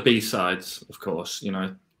 and the B-sides, of course. You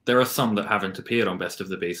know, there are some that haven't appeared on Best of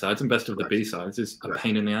the B-sides, and Best of the Correct. B-sides is a Correct.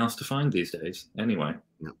 pain in the ass to find these days. Anyway,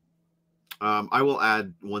 I will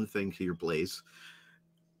add one thing to your Blaze.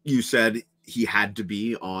 You said he had to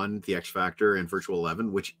be on the X Factor and Virtual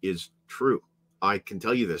 11, which is true. I can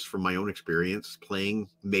tell you this from my own experience playing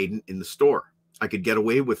Maiden in the store. I could get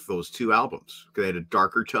away with those 2 albums because they had a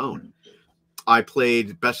darker tone. I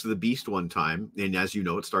played Best of the Beast one time, and as you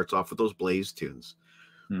know, it starts off with those Blaze tunes.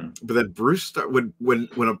 But then Bruce when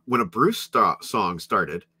a Bruce song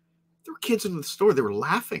started, there were kids in the store. They were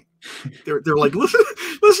laughing. They're like, listen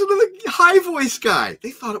to the high voice guy. They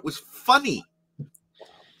thought it was funny.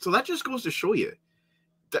 So that just goes to show you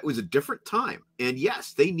that was a different time. And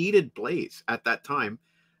yes, they needed Blaze at that time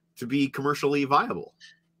to be commercially viable.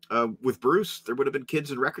 With Bruce, there would have been kids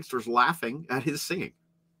in record stores laughing at his singing.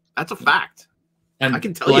 That's a fact. and I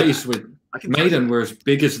can tell you Blaze that. with I can tell you Maiden that. were as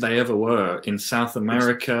big as they ever were in South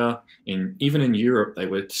America. Even in Europe, they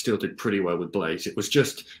still did pretty well with Blaze. It was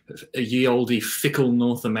just a ye olde fickle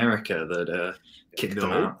North America that kicked them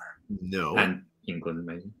No. out, No. and England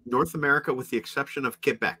maybe. North America, with the exception of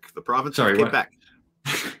Quebec, the province Sorry, of what? Quebec.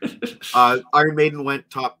 Iron Maiden went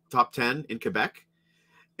top 10 in Quebec,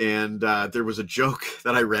 and there was a joke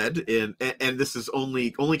that I read and this is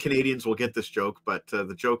only Canadians will get this joke, but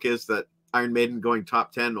the joke is that Iron Maiden going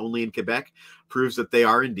top 10 only in Quebec proves that they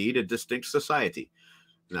are indeed a distinct society.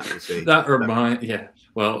 And that was Yeah.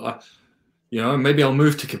 Well, you know, maybe I'll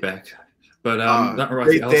move to Quebec, but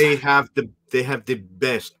they have the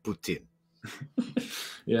best poutine.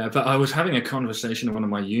 Yeah, but I was having a conversation with one of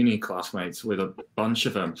my uni classmates with a bunch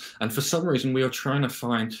of them, and for some reason we were trying to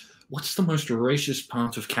find what's the most racist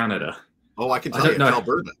part of Canada. Oh, I can I tell you, don't it's know.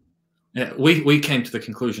 Alberta. Yeah, we came to the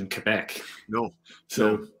conclusion Quebec. No,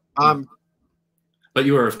 So, but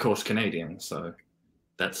you are of course Canadian, so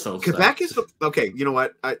that solves Quebec that. is the okay. You know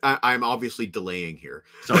what? I'm obviously delaying here.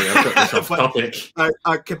 Sorry, I've got this off But,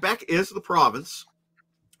 topic. Quebec is the province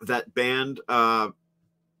that banned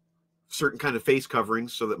certain kind of face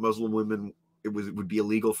coverings so that Muslim women it would be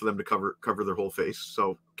illegal for them to cover their whole face.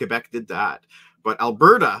 So Quebec did that. But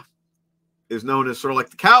Alberta is known as sort of like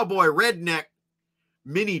the cowboy redneck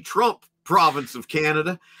mini Trump province of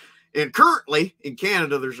Canada. And currently in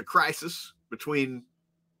Canada, there's a crisis between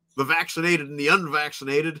the vaccinated and the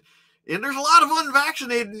unvaccinated. And there's a lot of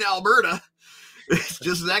unvaccinated in Alberta. It's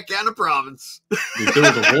just that kind of province. We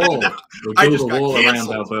build a wall. We I build just a got wall around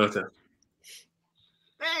canceled. Alberta.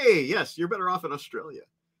 Hey, yes, you're better off in Australia.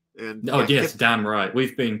 And Oh yeah, yes, damn right.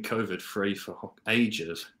 We've been COVID free for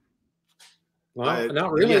ages. Well,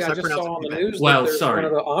 not really. yes, I I just pronounce saw it on the Quebec. news Well, that there's sorry. one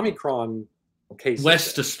of the Omicron cases.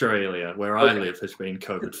 West Australia, where I Okay. live, has been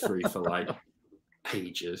COVID free for like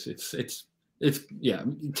ages. It's yeah.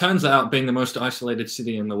 It turns out being the most isolated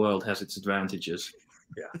city in the world has its advantages.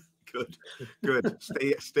 good.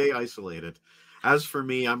 Stay isolated. As for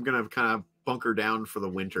me, I'm gonna kind of bunker down for the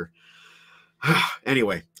winter.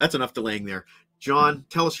 Anyway, that's enough delaying there. John,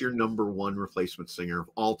 tell us your number 1 replacement singer of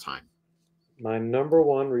all time. My number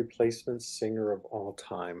 1 replacement singer of all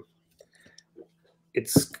time.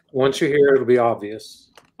 It's once you hear it, it'll be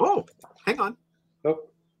obvious. Oh, hang on. Oh.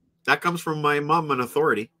 That comes from my mom, an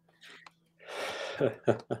authority.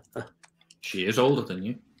 She is older than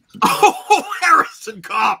you. Oh, Harrison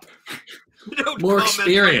Kopp. Don't More comment.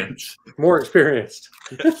 experience. More experienced.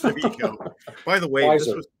 There you go. By the way,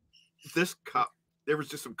 Wiser. this cup. There was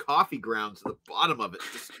just some coffee grounds at the bottom of it.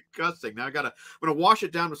 Disgusting. Now I'm gonna wash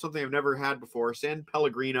it down with something I've never had before: San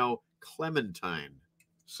Pellegrino Clementine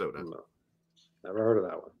soda. No, never heard of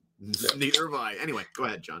that one. Neither have I. Anyway, go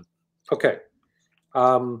ahead, John. Okay.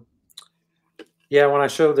 Yeah, when I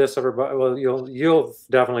show this, everybody, well, you'll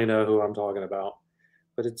definitely know who I'm talking about.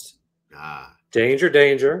 But it's Danger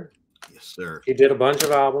Danger. Yes, sir. He did a bunch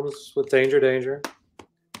of albums with Danger Danger.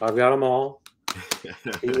 I've got them all.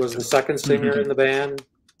 He was the second singer in the band,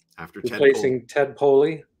 After replacing Ted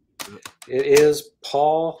Poley. It is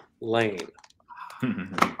Paul Lane.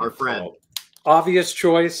 our friend. Obvious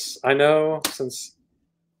choice, I know, since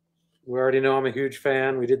we already know I'm a huge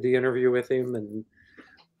fan. We did the interview with him, and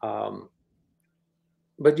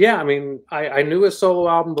but yeah, I mean, I knew his solo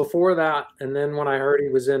album before that, and then when I heard he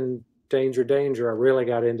was in Danger Danger, I really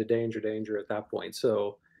got into Danger Danger at that point.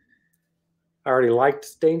 So I already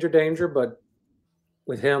liked Danger Danger, but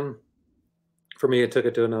with him, for me, it took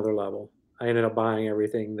it to another level. I ended up buying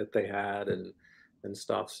everything that they had and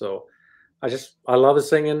stuff. So I love his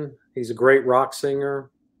singing. He's a great rock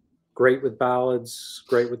singer, great with ballads,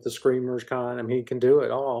 great with the screamers kind. I mean, he can do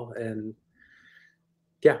it all. And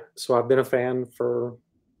yeah, so I've been a fan for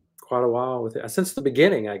quite a while with it, since the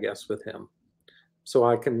beginning, I guess, with him. So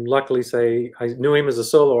I can luckily say I knew him as a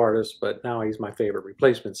solo artist, but now he's my favorite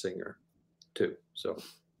replacement singer too. So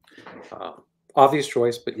obvious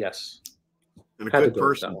choice, but yes. And a good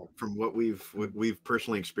person from what we've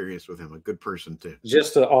personally experienced with him. A good person too.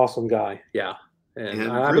 Just an awesome guy. Yeah.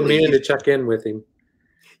 And I've been really, meaning to check in with him.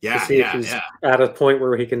 Yeah, to see if he's at a point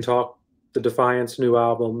where he can talk the Defiance new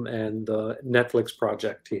album and the Netflix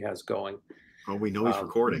project he has going. Oh, we know he's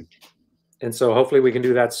recording. And so hopefully we can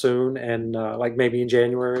do that soon, and like maybe in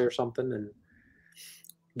January or something, and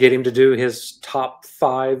get him to do his top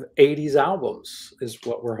 5 80s albums is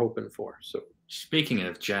what we're hoping for. So speaking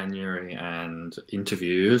of January and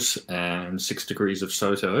interviews and 6 Degrees of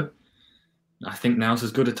Soto, I think now's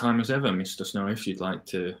as good a time as ever, Mr. Snow, if you'd like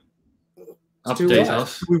to update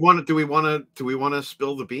us. Do we want to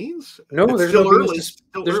spill the beans? No, it's there's still no early. beans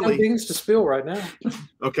there's no beans to spill right now.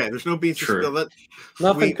 Okay, there's no beans to spill. That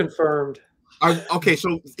nothing confirmed. Okay,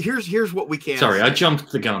 so here's what we can. Sorry, say. I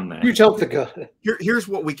jumped the gun there. You jumped the gun. Here's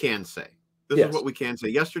what we can say. This is what we can say.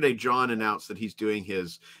 Yesterday, John announced that he's doing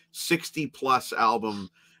his 60+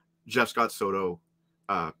 album Jeff Scott Soto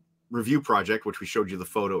review project, which we showed you the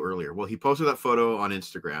photo earlier. Well, he posted that photo on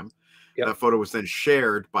Instagram. Yep. That photo was then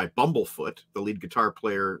shared by Bumblefoot,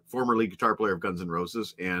 the former lead guitar player of Guns N'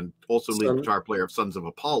 Roses, and also lead guitar player of Sons of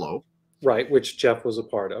Apollo. Right, which Jeff was a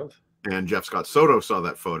part of. And Jeff Scott Soto saw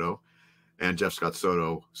that photo, and Jeff Scott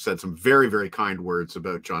Soto said some very, very kind words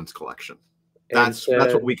about John's collection. That's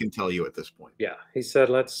what we can tell you at this point. Yeah, he said,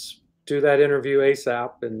 let's do that interview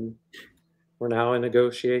ASAP, and we're now in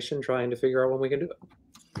negotiation trying to figure out when we can do it.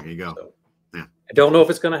 There you go. So, yeah. I don't know if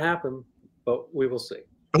it's going to happen, but we will see.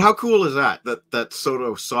 But how cool is that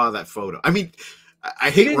Soto saw that photo? I mean, I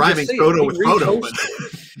hate rhyming Soto with photo. But...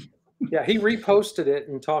 yeah, he reposted it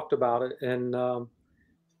and talked about it. And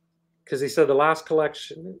because he said the last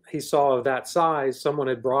collection he saw of that size, someone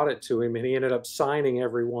had brought it to him, and he ended up signing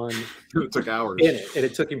everyone. It took hours. In it, and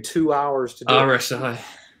it took him 2 hours to do RSI. it.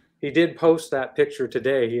 He did post that picture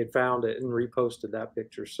today. He had found it and reposted that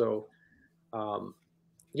picture. So,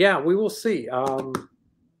 yeah, we will see.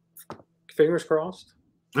 Fingers crossed.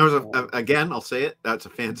 There was again, I'll say it. That's a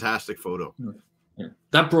fantastic photo. Yeah.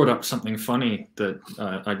 That brought up something funny that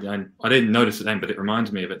I didn't notice it then, but it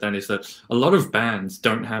reminds me of it then, is that a lot of bands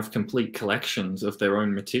don't have complete collections of their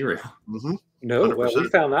own material. Mm-hmm. No, 100%. Well, we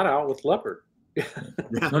found that out with Leopard. Yeah.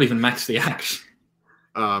 Not even Max the Axe.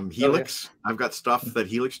 Helix. Oh, yeah. I've got stuff that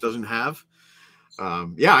Helix doesn't have.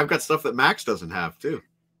 Yeah, I've got stuff that Max doesn't have too.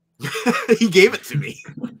 He gave it to me.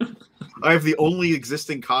 I have the only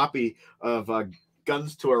existing copy of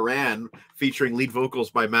Guns to Iran featuring lead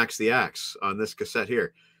vocals by Max the Axe on this cassette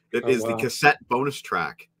here. It is the cassette bonus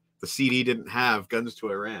track. The CD didn't have Guns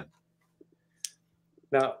to Iran.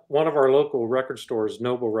 Now, one of our local record stores,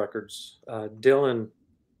 Noble Records, Dylan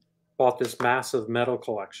bought this massive metal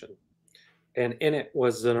collection. And in it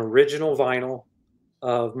was an original vinyl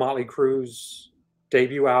of Motley Crue's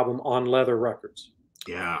debut album on Leather Records.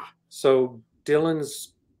 Yeah. So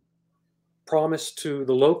Dylan's promise to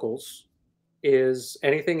the locals is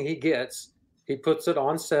anything he gets, he puts it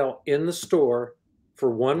on sale in the store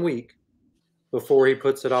for 1 week before he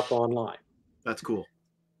puts it up online. That's cool.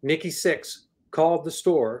 Nikki Sixx called the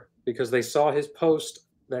store because they saw his post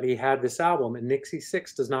that he had this album, and Nikki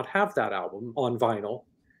Sixx does not have that album on vinyl.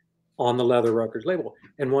 on the Leather Records label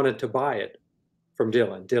and wanted to buy it from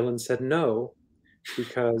Dylan. Dylan said no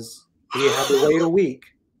because he had to wait a week.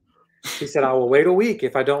 He said, I will wait a week.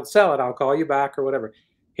 If I don't sell it, I'll call you back or whatever.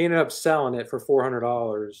 He ended up selling it for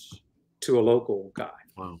 $400 to a local guy.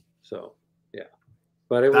 Wow. So, yeah.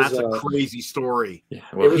 But it That's was a crazy story. Yeah,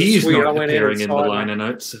 well, was he's sweet. I not went in appearing and in the saw it. liner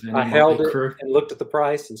notes of any I held Motley it Crue. and looked at the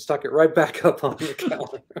price and stuck it right back up on the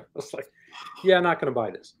counter. I was like, yeah, I'm not going to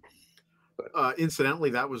buy this. Incidentally,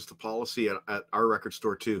 that was the policy at our record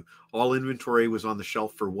store too. All inventory was on the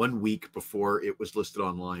shelf for 1 week before it was listed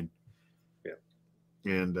online. Yeah,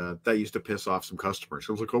 and that used to piss off some customers.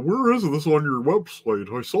 I was like, "Oh, where is this on your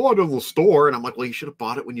website? I saw it in the store." And I'm like, "Well, you should have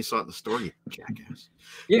bought it when you saw it in the store, you jackass."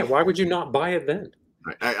 Yeah, why would you not buy it then?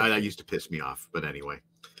 That used to piss me off. But anyway,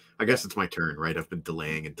 I guess it's my turn, right? I've been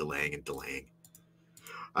delaying and delaying and delaying.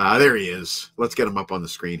 There he is. Let's get him up on the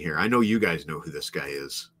screen here. I know you guys know who this guy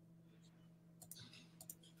is.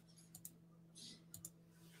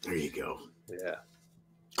 There you go. Yeah.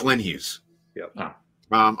 Glenn Hughes. Yep. Oh.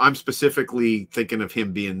 I'm specifically thinking of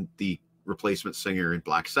him being the replacement singer in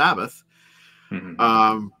Black Sabbath,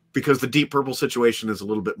 because the Deep Purple situation is a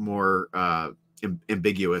little bit more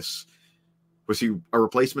ambiguous. Was he a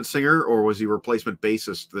replacement singer or was he a replacement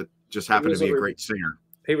bassist that just happened to be a great singer?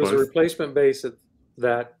 He was a replacement bassist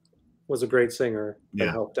that was a great singer that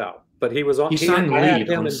helped out. But he was on. He sang I had lead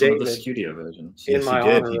him on and some of the David studio versions. in Yes, my he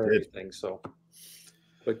did, honorary thing. So,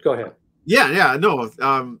 but go ahead. Yeah, no.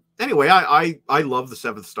 Anyway, I love the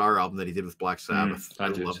Seventh Star album that he did with Black Sabbath. I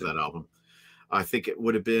love that album. I think it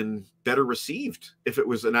would have been better received if it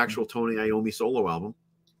was an actual Tony Iommi solo album.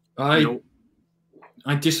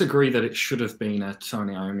 I disagree that it should have been a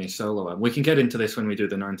Tony Iommi solo album. We can get into this when we do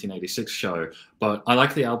the 1986 show, but I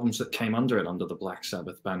like the albums that came under it, under the Black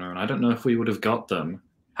Sabbath banner, and I don't know if we would have got them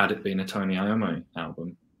had it been a Tony Iommi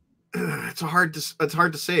album. It's hard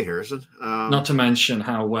to say, Harrison. Not to mention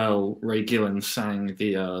how well Ray Gillen sang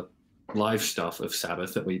the live stuff of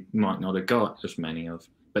Sabbath that we might not have got as many of.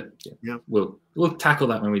 But yeah, we'll tackle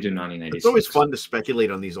that when we do 1986. It's always fun to speculate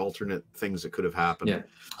on these alternate things that could have happened. Yeah,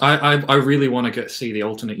 I really want to see the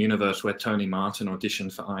alternate universe where Tony Martin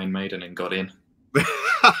auditioned for Iron Maiden and got in.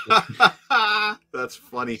 That's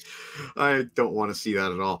funny. I don't want to see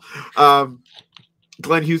that at all.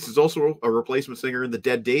 Glenn Hughes is also a replacement singer in the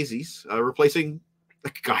Dead Daisies, replacing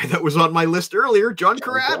a guy that was on my list earlier, John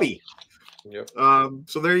Corabi. Yep.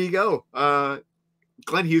 So there you go.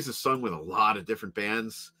 Glenn Hughes has sung with a lot of different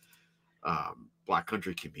bands. Black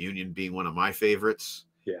Country Communion being one of my favorites.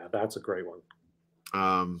 Yeah, that's a great one.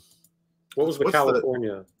 What was the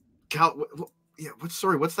California?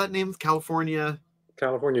 What's that name? California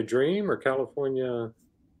Dream or California?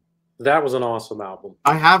 That was an awesome album.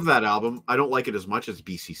 I have that album. I don't like it as much as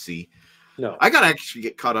BCC. No. I got to actually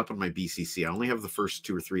get caught up on my BCC. I only have the first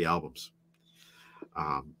 2 or 3 albums.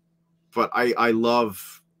 But I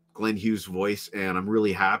love Glenn Hughes' voice, and I'm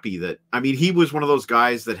really happy that, I mean, he was one of those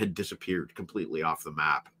guys that had disappeared completely off the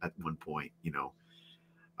map at one point, you know.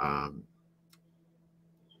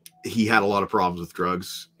 He had a lot of problems with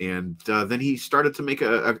drugs, and then he started to make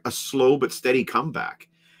a slow but steady comeback.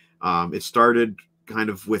 It started kind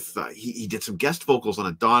of with he did some guest vocals on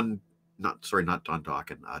a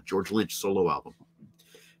George Lynch solo album.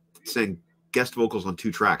 Sang guest vocals on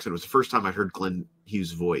 2 tracks, and it was the first time I'd heard Glenn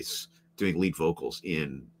Hughes' voice doing lead vocals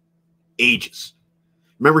in ages.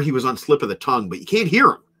 Remember, he was on Slip of the Tongue, but you can't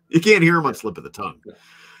hear him. You can't hear him on Slip of the Tongue.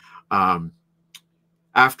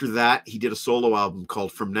 After that, he did a solo album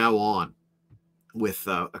called From Now On with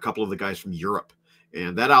a couple of the guys from Europe.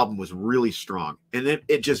 And that album was really strong. And then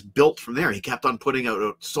it just built from there. He kept on putting out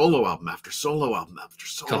a solo album after solo album after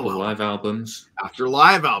solo album. Couple live albums. After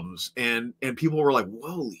live albums. And people were like,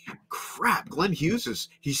 holy crap, Glenn Hughes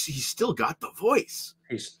he's still got the voice.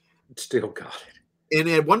 He's still got it. And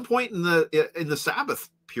at one point in the Sabbath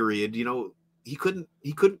period, you know, he couldn't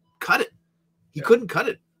cut it. He couldn't cut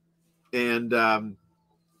it. And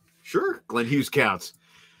sure, Glenn Hughes counts.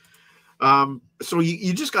 So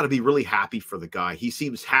you just got to be really happy for the guy. He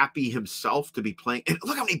seems happy himself to be playing. And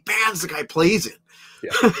look how many bands the guy plays in.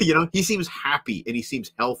 Yeah. You know, he seems happy and he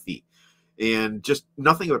seems healthy, and just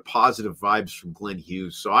nothing but positive vibes from Glenn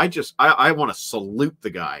Hughes. So I want to salute the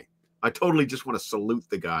guy. I totally just want to salute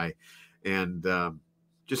the guy and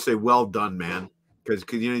just say, well done, man. Because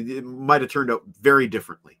you know, it might have turned out very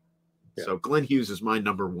differently. Yeah. So Glenn Hughes is my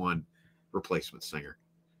number 1 replacement singer.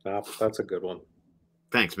 That's a good one.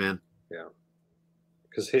 Thanks, man. Yeah.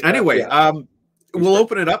 Anyway, we'll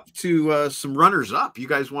open it up to some runners up. You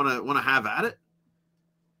guys want to have at it?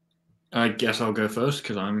 I guess I'll go first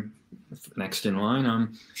because I'm next in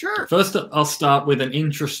line. Sure. First, I'll start with an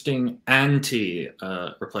interesting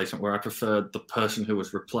anti-replacement where I preferred the person who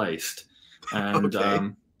was replaced. And Okay.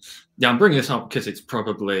 yeah, I'm bringing this up because it's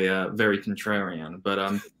probably very contrarian, but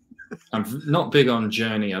I'm not big on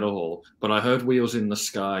Journey at all. But I heard Wheels in the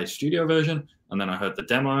Sky studio version, and then I heard the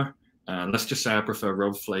demo. And let's just say I prefer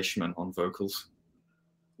Rob Fleischman on vocals.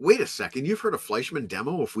 Wait a second. You've heard a Fleischman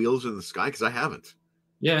demo of Wheels in the Sky? Because I haven't.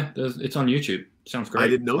 Yeah, it's on YouTube. Sounds great. I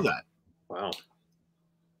didn't know that. Wow.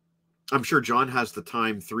 I'm sure John has the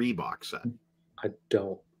Time 3 box set. I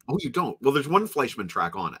don't. Oh, you don't? Well, there's one Fleischman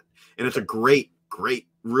track on it. And it's a great,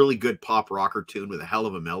 really good pop rocker tune with a hell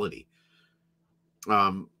of a melody.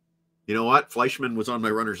 You know what? Fleischman was on my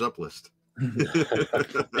runners-up list.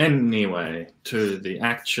 Anyway, to the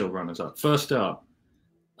actual runners-up. First up,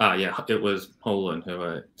 yeah, it was Poland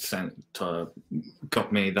who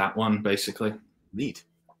got me that one, basically. Neat.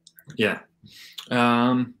 Yeah.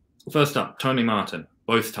 First up, Tony Martin,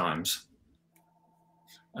 both times.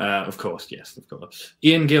 Of course, yes, of course.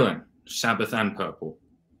 Ian Gillan, Sabbath and Purple.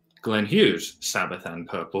 Glenn Hughes, Sabbath and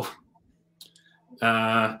Purple.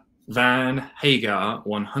 Van Hagar,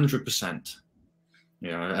 100%.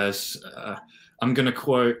 You know, as I'm going to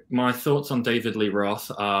quote, my thoughts on David Lee Roth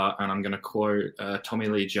are, and I'm going to quote Tommy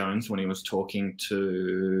Lee Jones when he was talking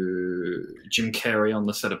to Jim Carrey on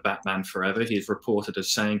the set of Batman Forever. He's reported as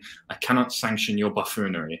saying, "I cannot sanction your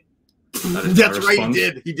buffoonery." That's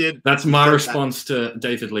right, he did. That's my response to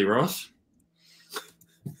David Lee Roth.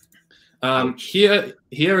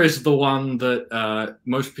 Here is the one that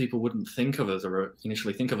most people wouldn't think of as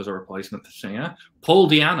initially think of as a replacement for singer, Paul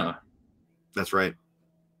Di'Anno. That's right.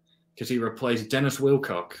 Because he replaced Dennis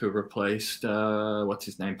Wilcock, who replaced what's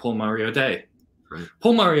his name, Paul Murray O'Day. Right.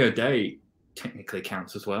 Paul Murray O'Day technically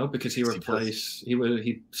counts as well because he replaced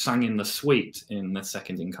he sang in the Suite in the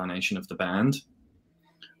second incarnation of the band.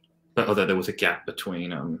 But although there was a gap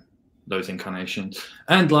between those incarnations.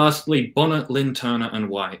 And lastly, Bonnet, Lynn Turner, and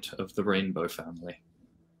White of the Rainbow family.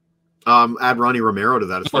 Add Ronnie Romero to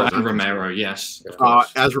that as far as I'm Romero, yes.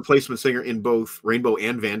 as replacement singer in both Rainbow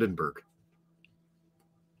and Vandenberg.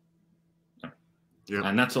 Yeah.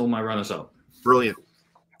 And that's all my runners-up. Brilliant.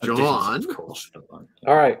 John? Of course.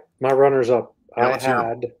 All right, my runners-up. I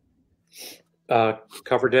had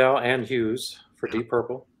Coverdale and Hughes for Deep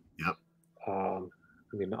Purple. Yep. I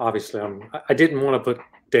mean, obviously, I didn't want to put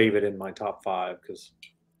David in my top 5 because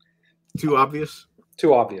too obvious.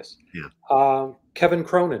 Too obvious. Yeah. Kevin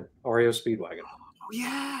Cronin, REO Speedwagon. Oh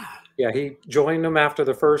yeah. Yeah, he joined them after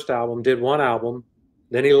the first album, did one album,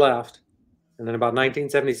 then he left, and then about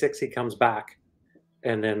 1976 he comes back,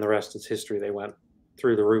 and then the rest is history. They went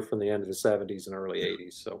through the roof in the end of the 70s and early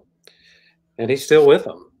 80s. So, and he's still with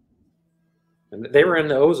them. And they were in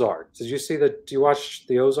the Ozarks. Did you watch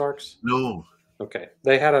the Ozarks? No. Okay.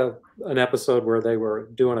 They had an episode where they were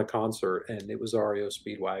doing a concert and it was REO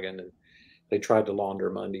Speedwagon and they tried to launder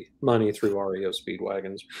money through REO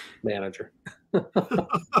Speedwagon's manager.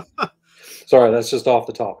 Sorry, that's just off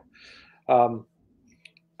the top.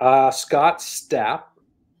 Scott Stapp,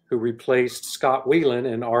 who replaced Scott Whelan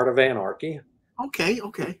in Art of Anarchy. Okay.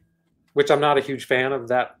 Which I'm not a huge fan of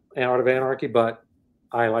that Art of Anarchy, but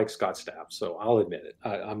I like Scott Stapp, so I'll admit it.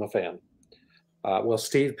 I'm a fan. Well,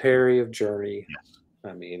 Steve Perry of Journey. Yes.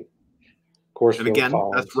 I mean, of course. And again,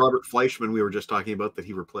 that's Robert Fleischman we were just talking about that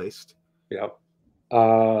he replaced. Yep.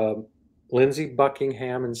 Lindsey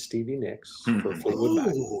Buckingham and Stevie Nicks for Fleetwood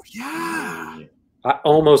Mac. Oh, yeah. I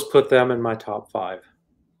almost put them in my top 5.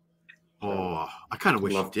 Oh, I kind of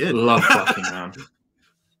wish you did. Love Buckingham.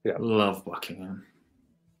 Yeah. Love Buckingham.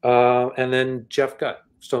 And then Jeff Gutt,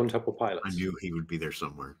 Stone Temple Pilots. I knew he would be there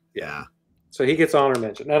somewhere. Yeah. So he gets honor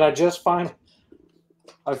mention. And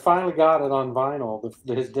I finally got it on vinyl,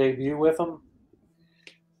 his debut with him.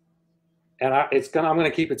 And I'm going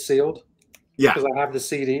to keep it sealed. Yeah. Because I have the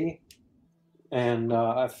CD. And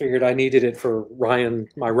I figured I needed it for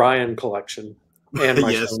my Ryan collection and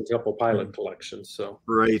my Yes. Stone Temple Pilot collection. So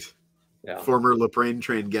right. Yeah. Former La Praine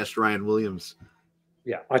Train guest Ryan Williams.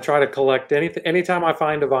 Yeah, I try to collect anything. Anytime I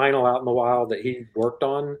find a vinyl out in the wild that he worked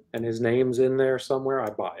on and his name's in there somewhere,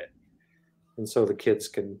 I buy it, and so the kids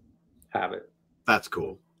can have it. That's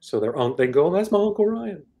cool. So they go, "Oh, that's my Uncle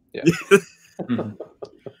Ryan." Yeah.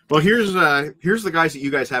 Well, here's the guys that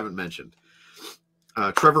you guys haven't mentioned: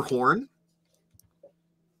 Trevor Horn,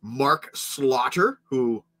 Mark Slaughter,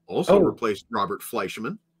 who also replaced Robert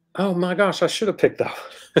Fleischman. Oh my gosh, I should have picked that.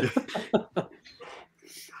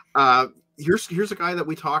 Here's a guy that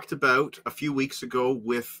we talked about a few weeks ago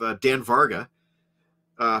with Dan Varga,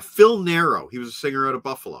 Phil Narrow. He was a singer out of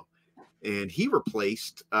Buffalo, and he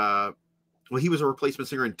replaced Well, he was a replacement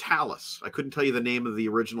singer in Talus. I couldn't tell you the name of the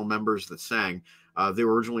original members that sang. They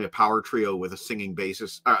were originally a power trio with a singing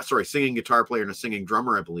singing guitar player and a singing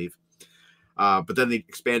drummer, I believe. But then they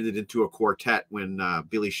expanded into a quartet when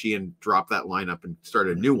Billy Sheehan dropped that lineup and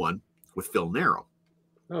started a new one with Phil Narrow.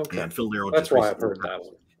 Okay. And Phil Narrow. That's why I've heard that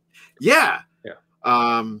one. Yeah.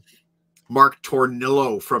 Yeah. Mark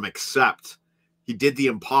Tornillo from Accept. He did the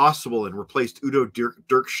impossible and replaced Udo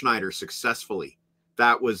Dirkschneider successfully.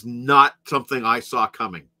 That was not something I saw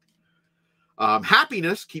coming.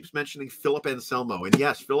 Happiness keeps mentioning Philip Anselmo. And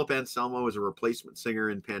yes, Philip Anselmo is a replacement singer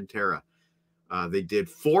in Pantera. They did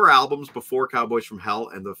 4 albums before Cowboys from Hell,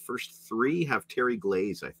 and the first 3 have Terry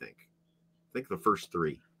Glaze, I think. I think the first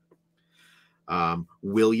 3.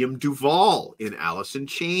 William Duvall in Alice in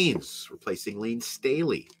Chains, replacing Lane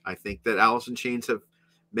Staley. I think that Alice in Chains have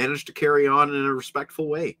managed to carry on in a respectful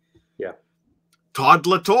way. Yeah. Todd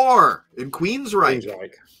Latour in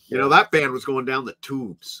Queensryche. You know, that band was going down the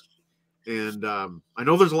tubes. And I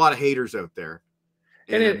know there's a lot of haters out there.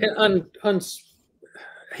 And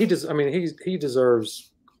he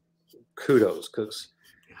deserves kudos because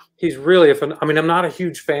he's really I'm not a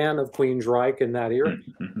huge fan of Queensryche in that era,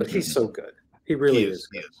 but he's so good. He really is.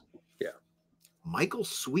 Good. Yeah. Michael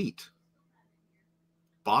Sweet,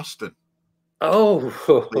 Boston. Oh,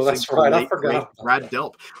 well, that's right. I forgot. Brad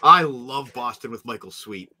Delp. I love Boston with Michael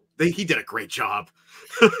Sweet. He did a great job.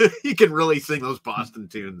 He can really sing those Boston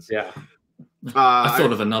tunes. Yeah. I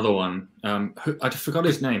thought of another one. I forgot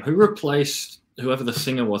his name. Who replaced whoever the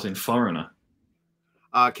singer was in Foreigner?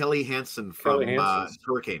 Kelly Hansen from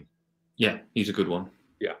Hurricane. Yeah, he's a good one.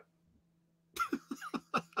 Yeah.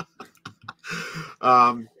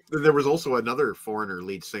 There was also another Foreigner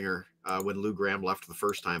lead singer when Lou Gramm left the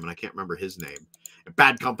first time, and I can't remember his name.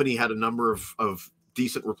 Bad Company had a number of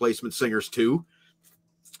decent replacement singers too.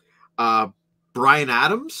 Bryan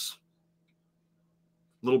Adams,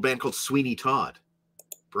 little band called Sweeney Todd.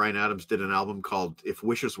 Bryan Adams did an album called If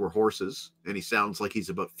Wishes Were Horses, and he sounds like he's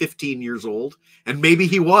about 15 years old, and maybe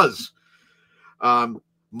he was.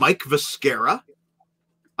 Mike Viscera.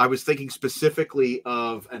 I was thinking specifically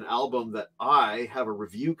of an album that I have a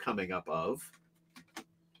review coming up of.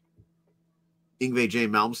 Yngwie J.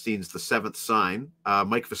 Malmsteen's The Seventh Sign.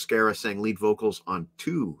 Mike Viscera sang lead vocals on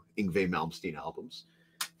 2 Yngwie Malmsteen albums.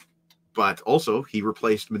 But also, he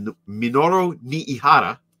replaced Minoru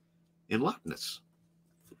Niihara in Loudness.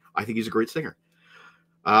 I think he's a great singer.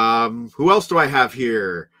 Who else do I have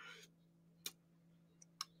here?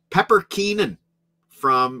 Pepper Keenan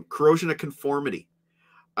from Corrosion of Conformity.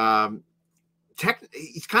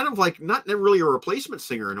 He's kind of like not really a replacement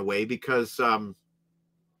singer in a way because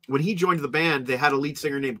when he joined the band, they had a lead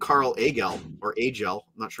singer named Carl Agel, or Agel.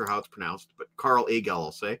 I'm not sure how it's pronounced, but Carl Agel,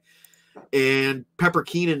 I'll say. And Pepper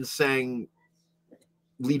Keenan sang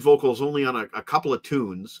lead vocals only on a couple of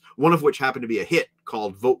tunes, one of which happened to be a hit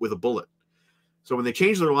called Vote with a Bullet. So when they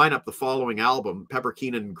changed their lineup the following album, Pepper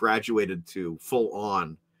Keenan graduated to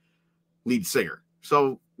full-on lead singer.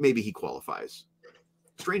 So maybe he qualifies.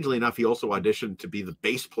 Strangely enough, he also auditioned to be the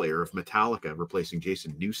bass player of Metallica, replacing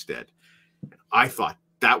Jason Newsted. I thought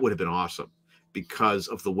that would have been awesome because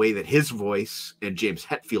of the way that his voice and James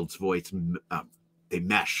Hetfield's voice, they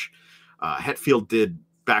mesh. Hetfield did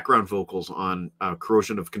background vocals on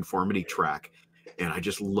Corrosion of Conformity track, and I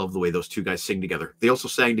just love the way those two guys sing together. They also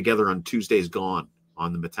sang together on Tuesday's Gone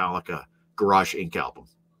on the Metallica Garage Inc. album.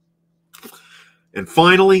 And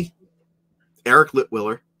finally, Eric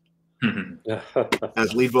Litwiller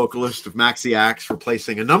as lead vocalist of Maxi Axe,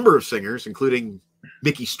 replacing a number of singers, including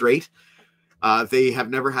Mickey Straight. They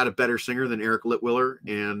have never had a better singer than Eric Litwiller,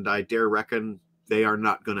 and I dare reckon they are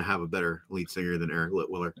not going to have a better lead singer than Eric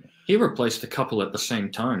Litwiller. He replaced a couple at the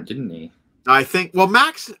same time, didn't he? I think, well,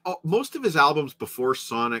 Max, most of his albums before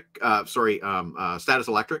Status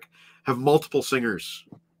Electric have multiple singers.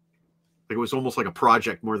 Like it was almost like a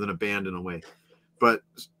project more than a band in a way. But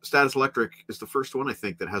Status Electric is the first one, I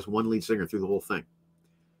think, that has one lead singer through the whole thing.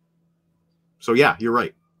 So, yeah, you're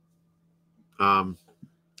right.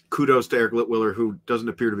 Kudos to Eric Litwiller, who doesn't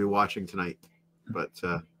appear to be watching tonight. But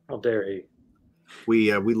how dare he?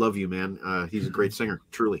 We love you, man. He's a great singer,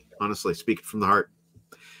 truly, honestly, speaking from the heart.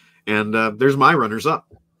 And there's my runners-up.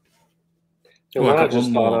 Well, I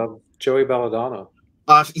just thought of Joey Belladonna.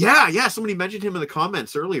 Yeah. Somebody mentioned him in the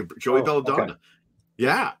comments earlier. Joey Belladonna. Okay.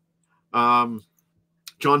 Yeah.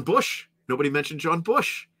 John Bush. Nobody mentioned John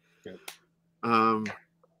Bush. In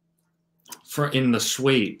the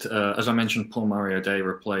suite, as I mentioned, Paul Murray O'Day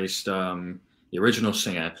replaced the original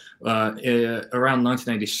singer. Around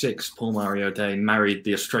 1986, Paul Murray O'Day married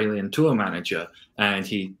the Australian tour manager, and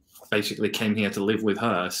he basically came here to live with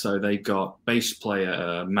her. So they got bass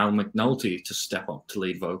player Mal McNulty to step up to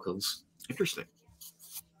lead vocals. Interesting.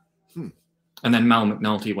 And then Mal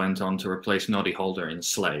McNulty went on to replace Noddy Holder in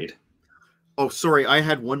Slade. Oh, sorry. I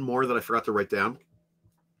had one more that I forgot to write down.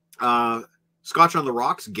 Scotch on the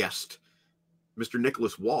Rocks guest, Mr.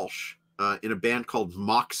 Nicholas Walsh, in a band called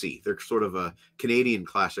Moxie. They're sort of a Canadian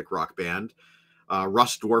classic rock band.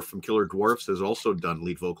 Russ Dwarf from Killer Dwarfs has also done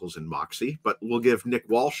lead vocals in Moxie, but we'll give Nick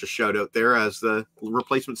Walsh a shout out there as the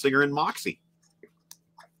replacement singer in Moxie.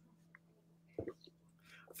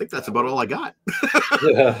 I think that's about all I got.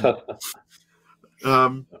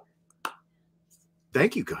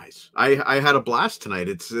 Thank you guys. I had a blast tonight.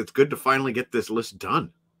 It's good to finally get this list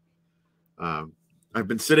done. I've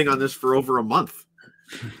been sitting on this for over a month.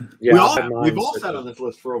 Yeah, we've all sat on this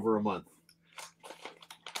list for over a month.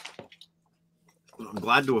 I'm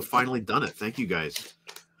glad to have finally done it. Thank you guys.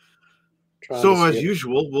 So as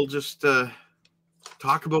usual, we'll just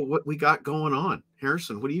talk about what we got going on.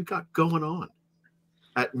 Harrison, what do you got going on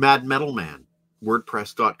at Mad Metal Man,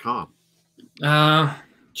 WordPress.com?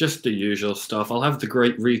 Just the usual stuff. I'll have the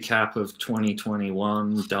great recap of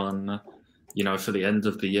 2021 done, for the end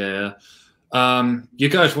of the year. You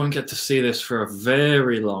guys won't get to see this for a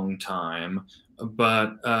very long time,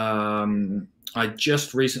 but I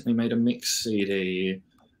just recently made a mix CD,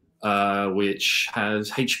 which has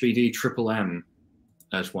HBD Triple M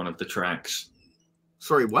as one of the tracks.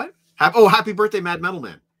 Sorry, what? Happy birthday, Mad Metal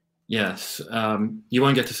Man. Yes. You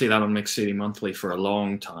won't get to see that on Mix CD Monthly for a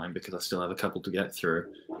long time because I still have a couple to get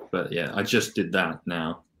through. But yeah, I just did that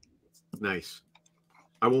now. Nice.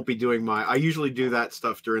 I won't be doing I usually do that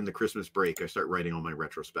stuff during the Christmas break. I start writing all my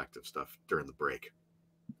retrospective stuff during the break.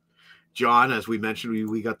 John, as we mentioned,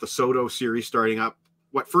 we got the Soto series starting up,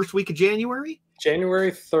 first week of January?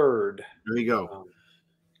 January 3rd. There you go.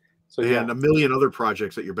 And a million other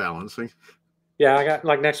projects that you're balancing. Yeah, I got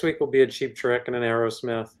next week will be a Cheap Trick and an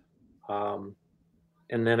Aerosmith. And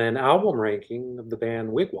then an album ranking of the band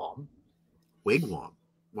Wigwam. Wigwam?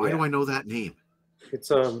 Why do I know that name?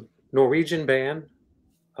 It's a Norwegian band.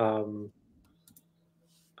 I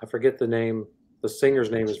forget the name. The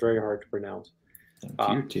singer's name is very hard to pronounce.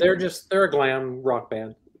 They're a glam rock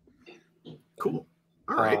band. Cool.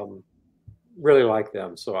 All right. Really like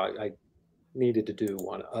them, so I needed to do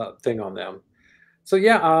one thing on them. So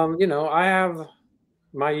yeah, I have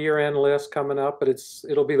my year-end list coming up, but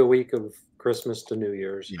it'll be the week of Christmas to New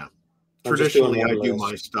Year's. Yeah. Traditionally, I do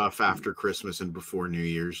my stuff after Christmas and before New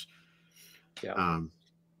Year's. Yeah.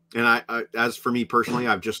 And I as for me personally,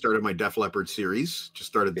 I've just started my Def Leppard series. Just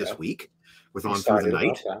started this week with On Through the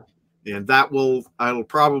Night. And I'll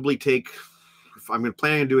probably take, if I'm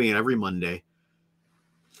planning on doing it every Monday.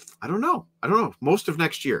 I don't know. Most of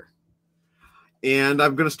next year. And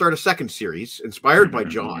I'm going to start a second series inspired by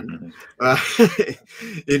John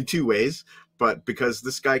in two ways. But because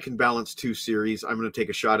this guy can balance two series, I'm going to take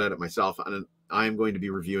a shot at it myself. And I'm going to be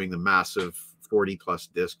reviewing the massive 40-plus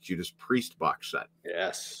disc Judas Priest box set.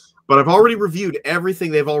 Yes. But I've already reviewed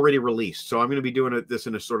everything they've already released. So I'm going to be doing this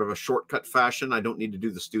in a sort of a shortcut fashion. I don't need to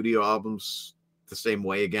do the studio albums the same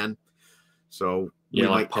way again. So yeah,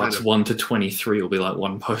 like parts 1 to 23 will be like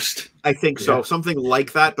one post. I think so. Something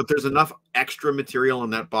like that. But there's enough extra material in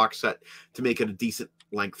that box set to make it a decent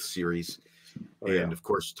length series. And of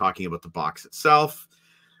course, talking about the box itself.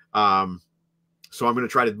 So I'm going to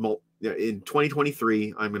try to in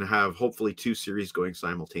 2023, I'm going to have hopefully two series going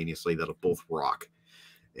simultaneously that'll both rock.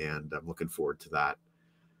 And I'm looking forward to that.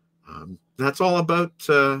 That's all about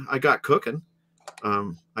I Got Cooking.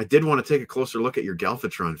 I did want to take a closer look at your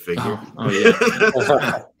Galvatron figure.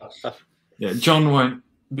 Yeah. Yeah, John won't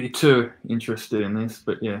be too interested in this,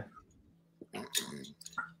 but yeah.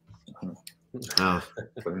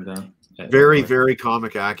 Put him down. Yeah, very, very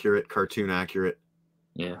comic accurate, cartoon accurate.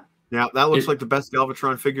 Yeah. Yeah, that looks like the best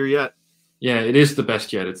Galvatron figure yet. Yeah, it is the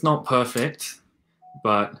best yet. It's not perfect,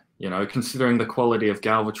 but considering the quality of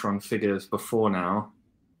Galvatron figures before now,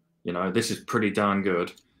 this is pretty darn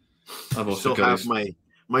good. I've also got my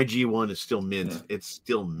G1 is still mint. Yeah. It's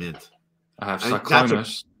still mint. I have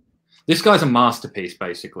Cyclonus. This guy's a masterpiece,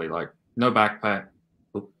 basically. Like no backpack,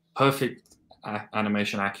 perfect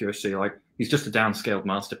animation accuracy. Like he's just a downscaled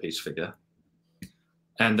masterpiece figure.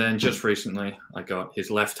 And then just recently, I got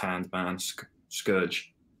his left-hand man,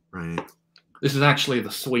 Scourge. Right. This is actually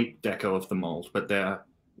the sweet deco of the mold, but they're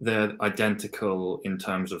identical in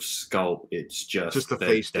terms of sculpt. It's just the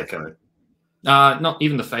face deco. Not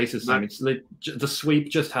even the face is the same. It's the sweep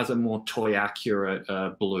just has a more toy accurate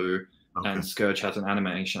blue, and Scourge has an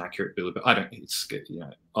animation accurate blue. But I don't. It's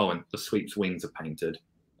Oh, and the sweep's wings are painted.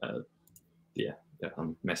 Yeah,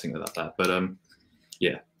 I'm messing about that. But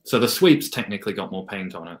yeah, So the sweeps technically got more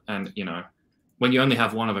paint on it, and you know, when you only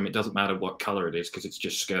have one of them, it doesn't matter what color it is because it's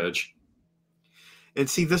just Scourge. And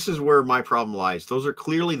see, this is where my problem lies. Those are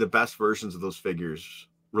clearly the best versions of those figures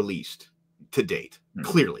released to date.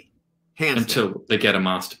 Clearly, hands until down. they get a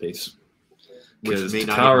masterpiece. Which may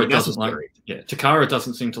not Takara even be doesn't like, necessary. Takara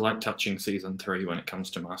doesn't seem to like touching season 3 when it comes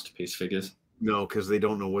to masterpiece figures. No, because they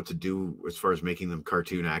don't know what to do as far as making them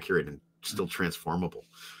cartoon accurate and still transformable.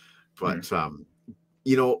 But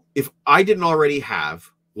you know, if I didn't already have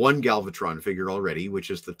one Galvatron figure already, which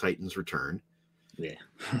is the Titan's Return, yeah,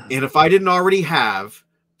 and if I didn't already have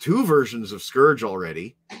 2 versions of Scourge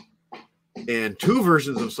already and 2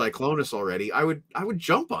 versions of Cyclonus already, I would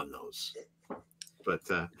jump on those. But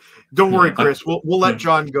don't worry, Chris. We'll let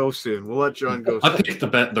John go soon. We'll let John go soon. I picked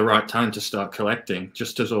the right time to start collecting,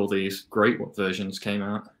 just as all these great versions came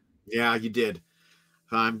out. Yeah, you did.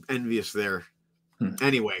 I'm envious there.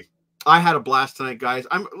 Anyway, I had a blast tonight, guys.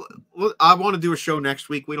 I want to do a show next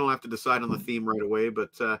week. We don't have to decide on the theme right away,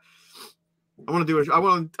 but I want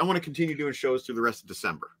to continue doing shows through the rest of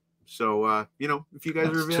December. So you know, if you guys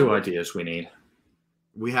are available, 2 ideas we need.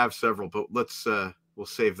 We have several, but we'll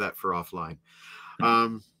save that for offline.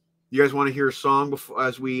 You guys want to hear a song before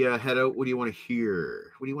as we head out? What do you want to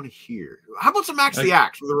hear? What do you want to hear? How about some Max the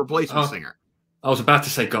Axe with a replacement singer? I was about to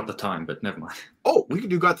say Got the Time, but never mind. Oh, we can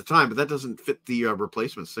do Got the Time, but that doesn't fit the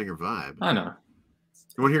replacement singer vibe. I know.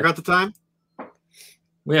 You want to hear Got the Time?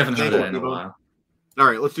 We haven't heard it in a while. All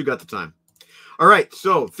right, let's do Got the Time. All right,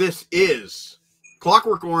 so this is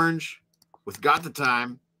Clockwork Orange with Got the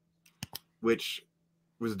Time, which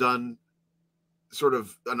was done sort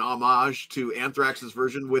of an homage to Anthrax's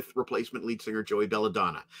version with replacement lead singer Joey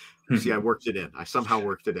Belladonna. See, I worked it in. I somehow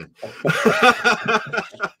worked it in.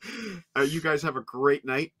 You guys have a great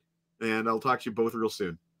night, and I'll talk to you both real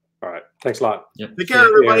soon. All right. Thanks a lot. Yep. Take care,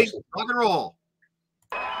 everybody. Rock and roll.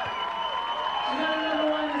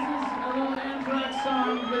 Another one. This is a little Anthrax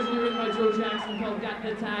song originally written by Joe Jackson called Got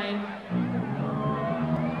the Time.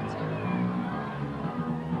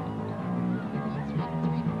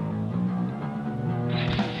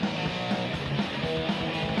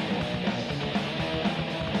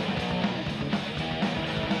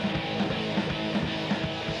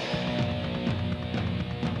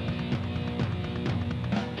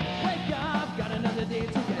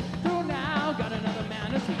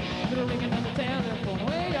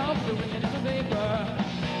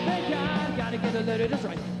 Letter just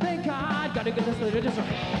right. Thank God, gotta get this letter just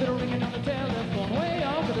right. Little ringing on the telephone, way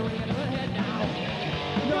off with the ringing in the head now.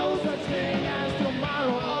 No such thing as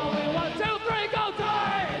tomorrow. Only 1, 2, 3, go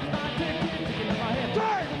time! The time tick tick ticking in my head.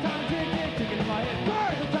 Turn the time tick tick ticking in my head.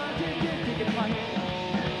 Turn the time tick tick ticking in my head.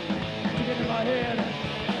 Ticking in my head.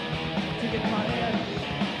 Ticking in my head.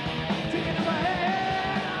 Ticking in my head.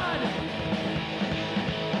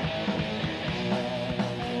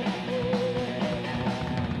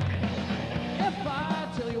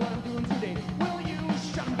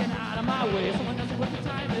 Someone doesn't what the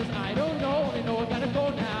time is. I don't know. They know I gotta go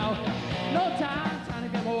now. No time to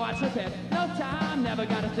get my watch repaired. No time, never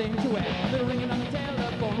got a thing to add. They're ringing on the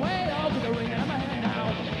telephone, way over the ringing on my head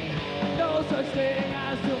now. No such thing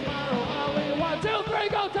as tomorrow. Only 1, 2, 3,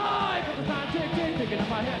 go time! For the time tick tick ticking in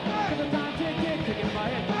my head. For the time tick tick ticking in my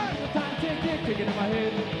head. For the time tick tick ticking in my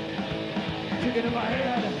head. Ticking in my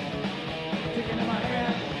head. Ticking in my head.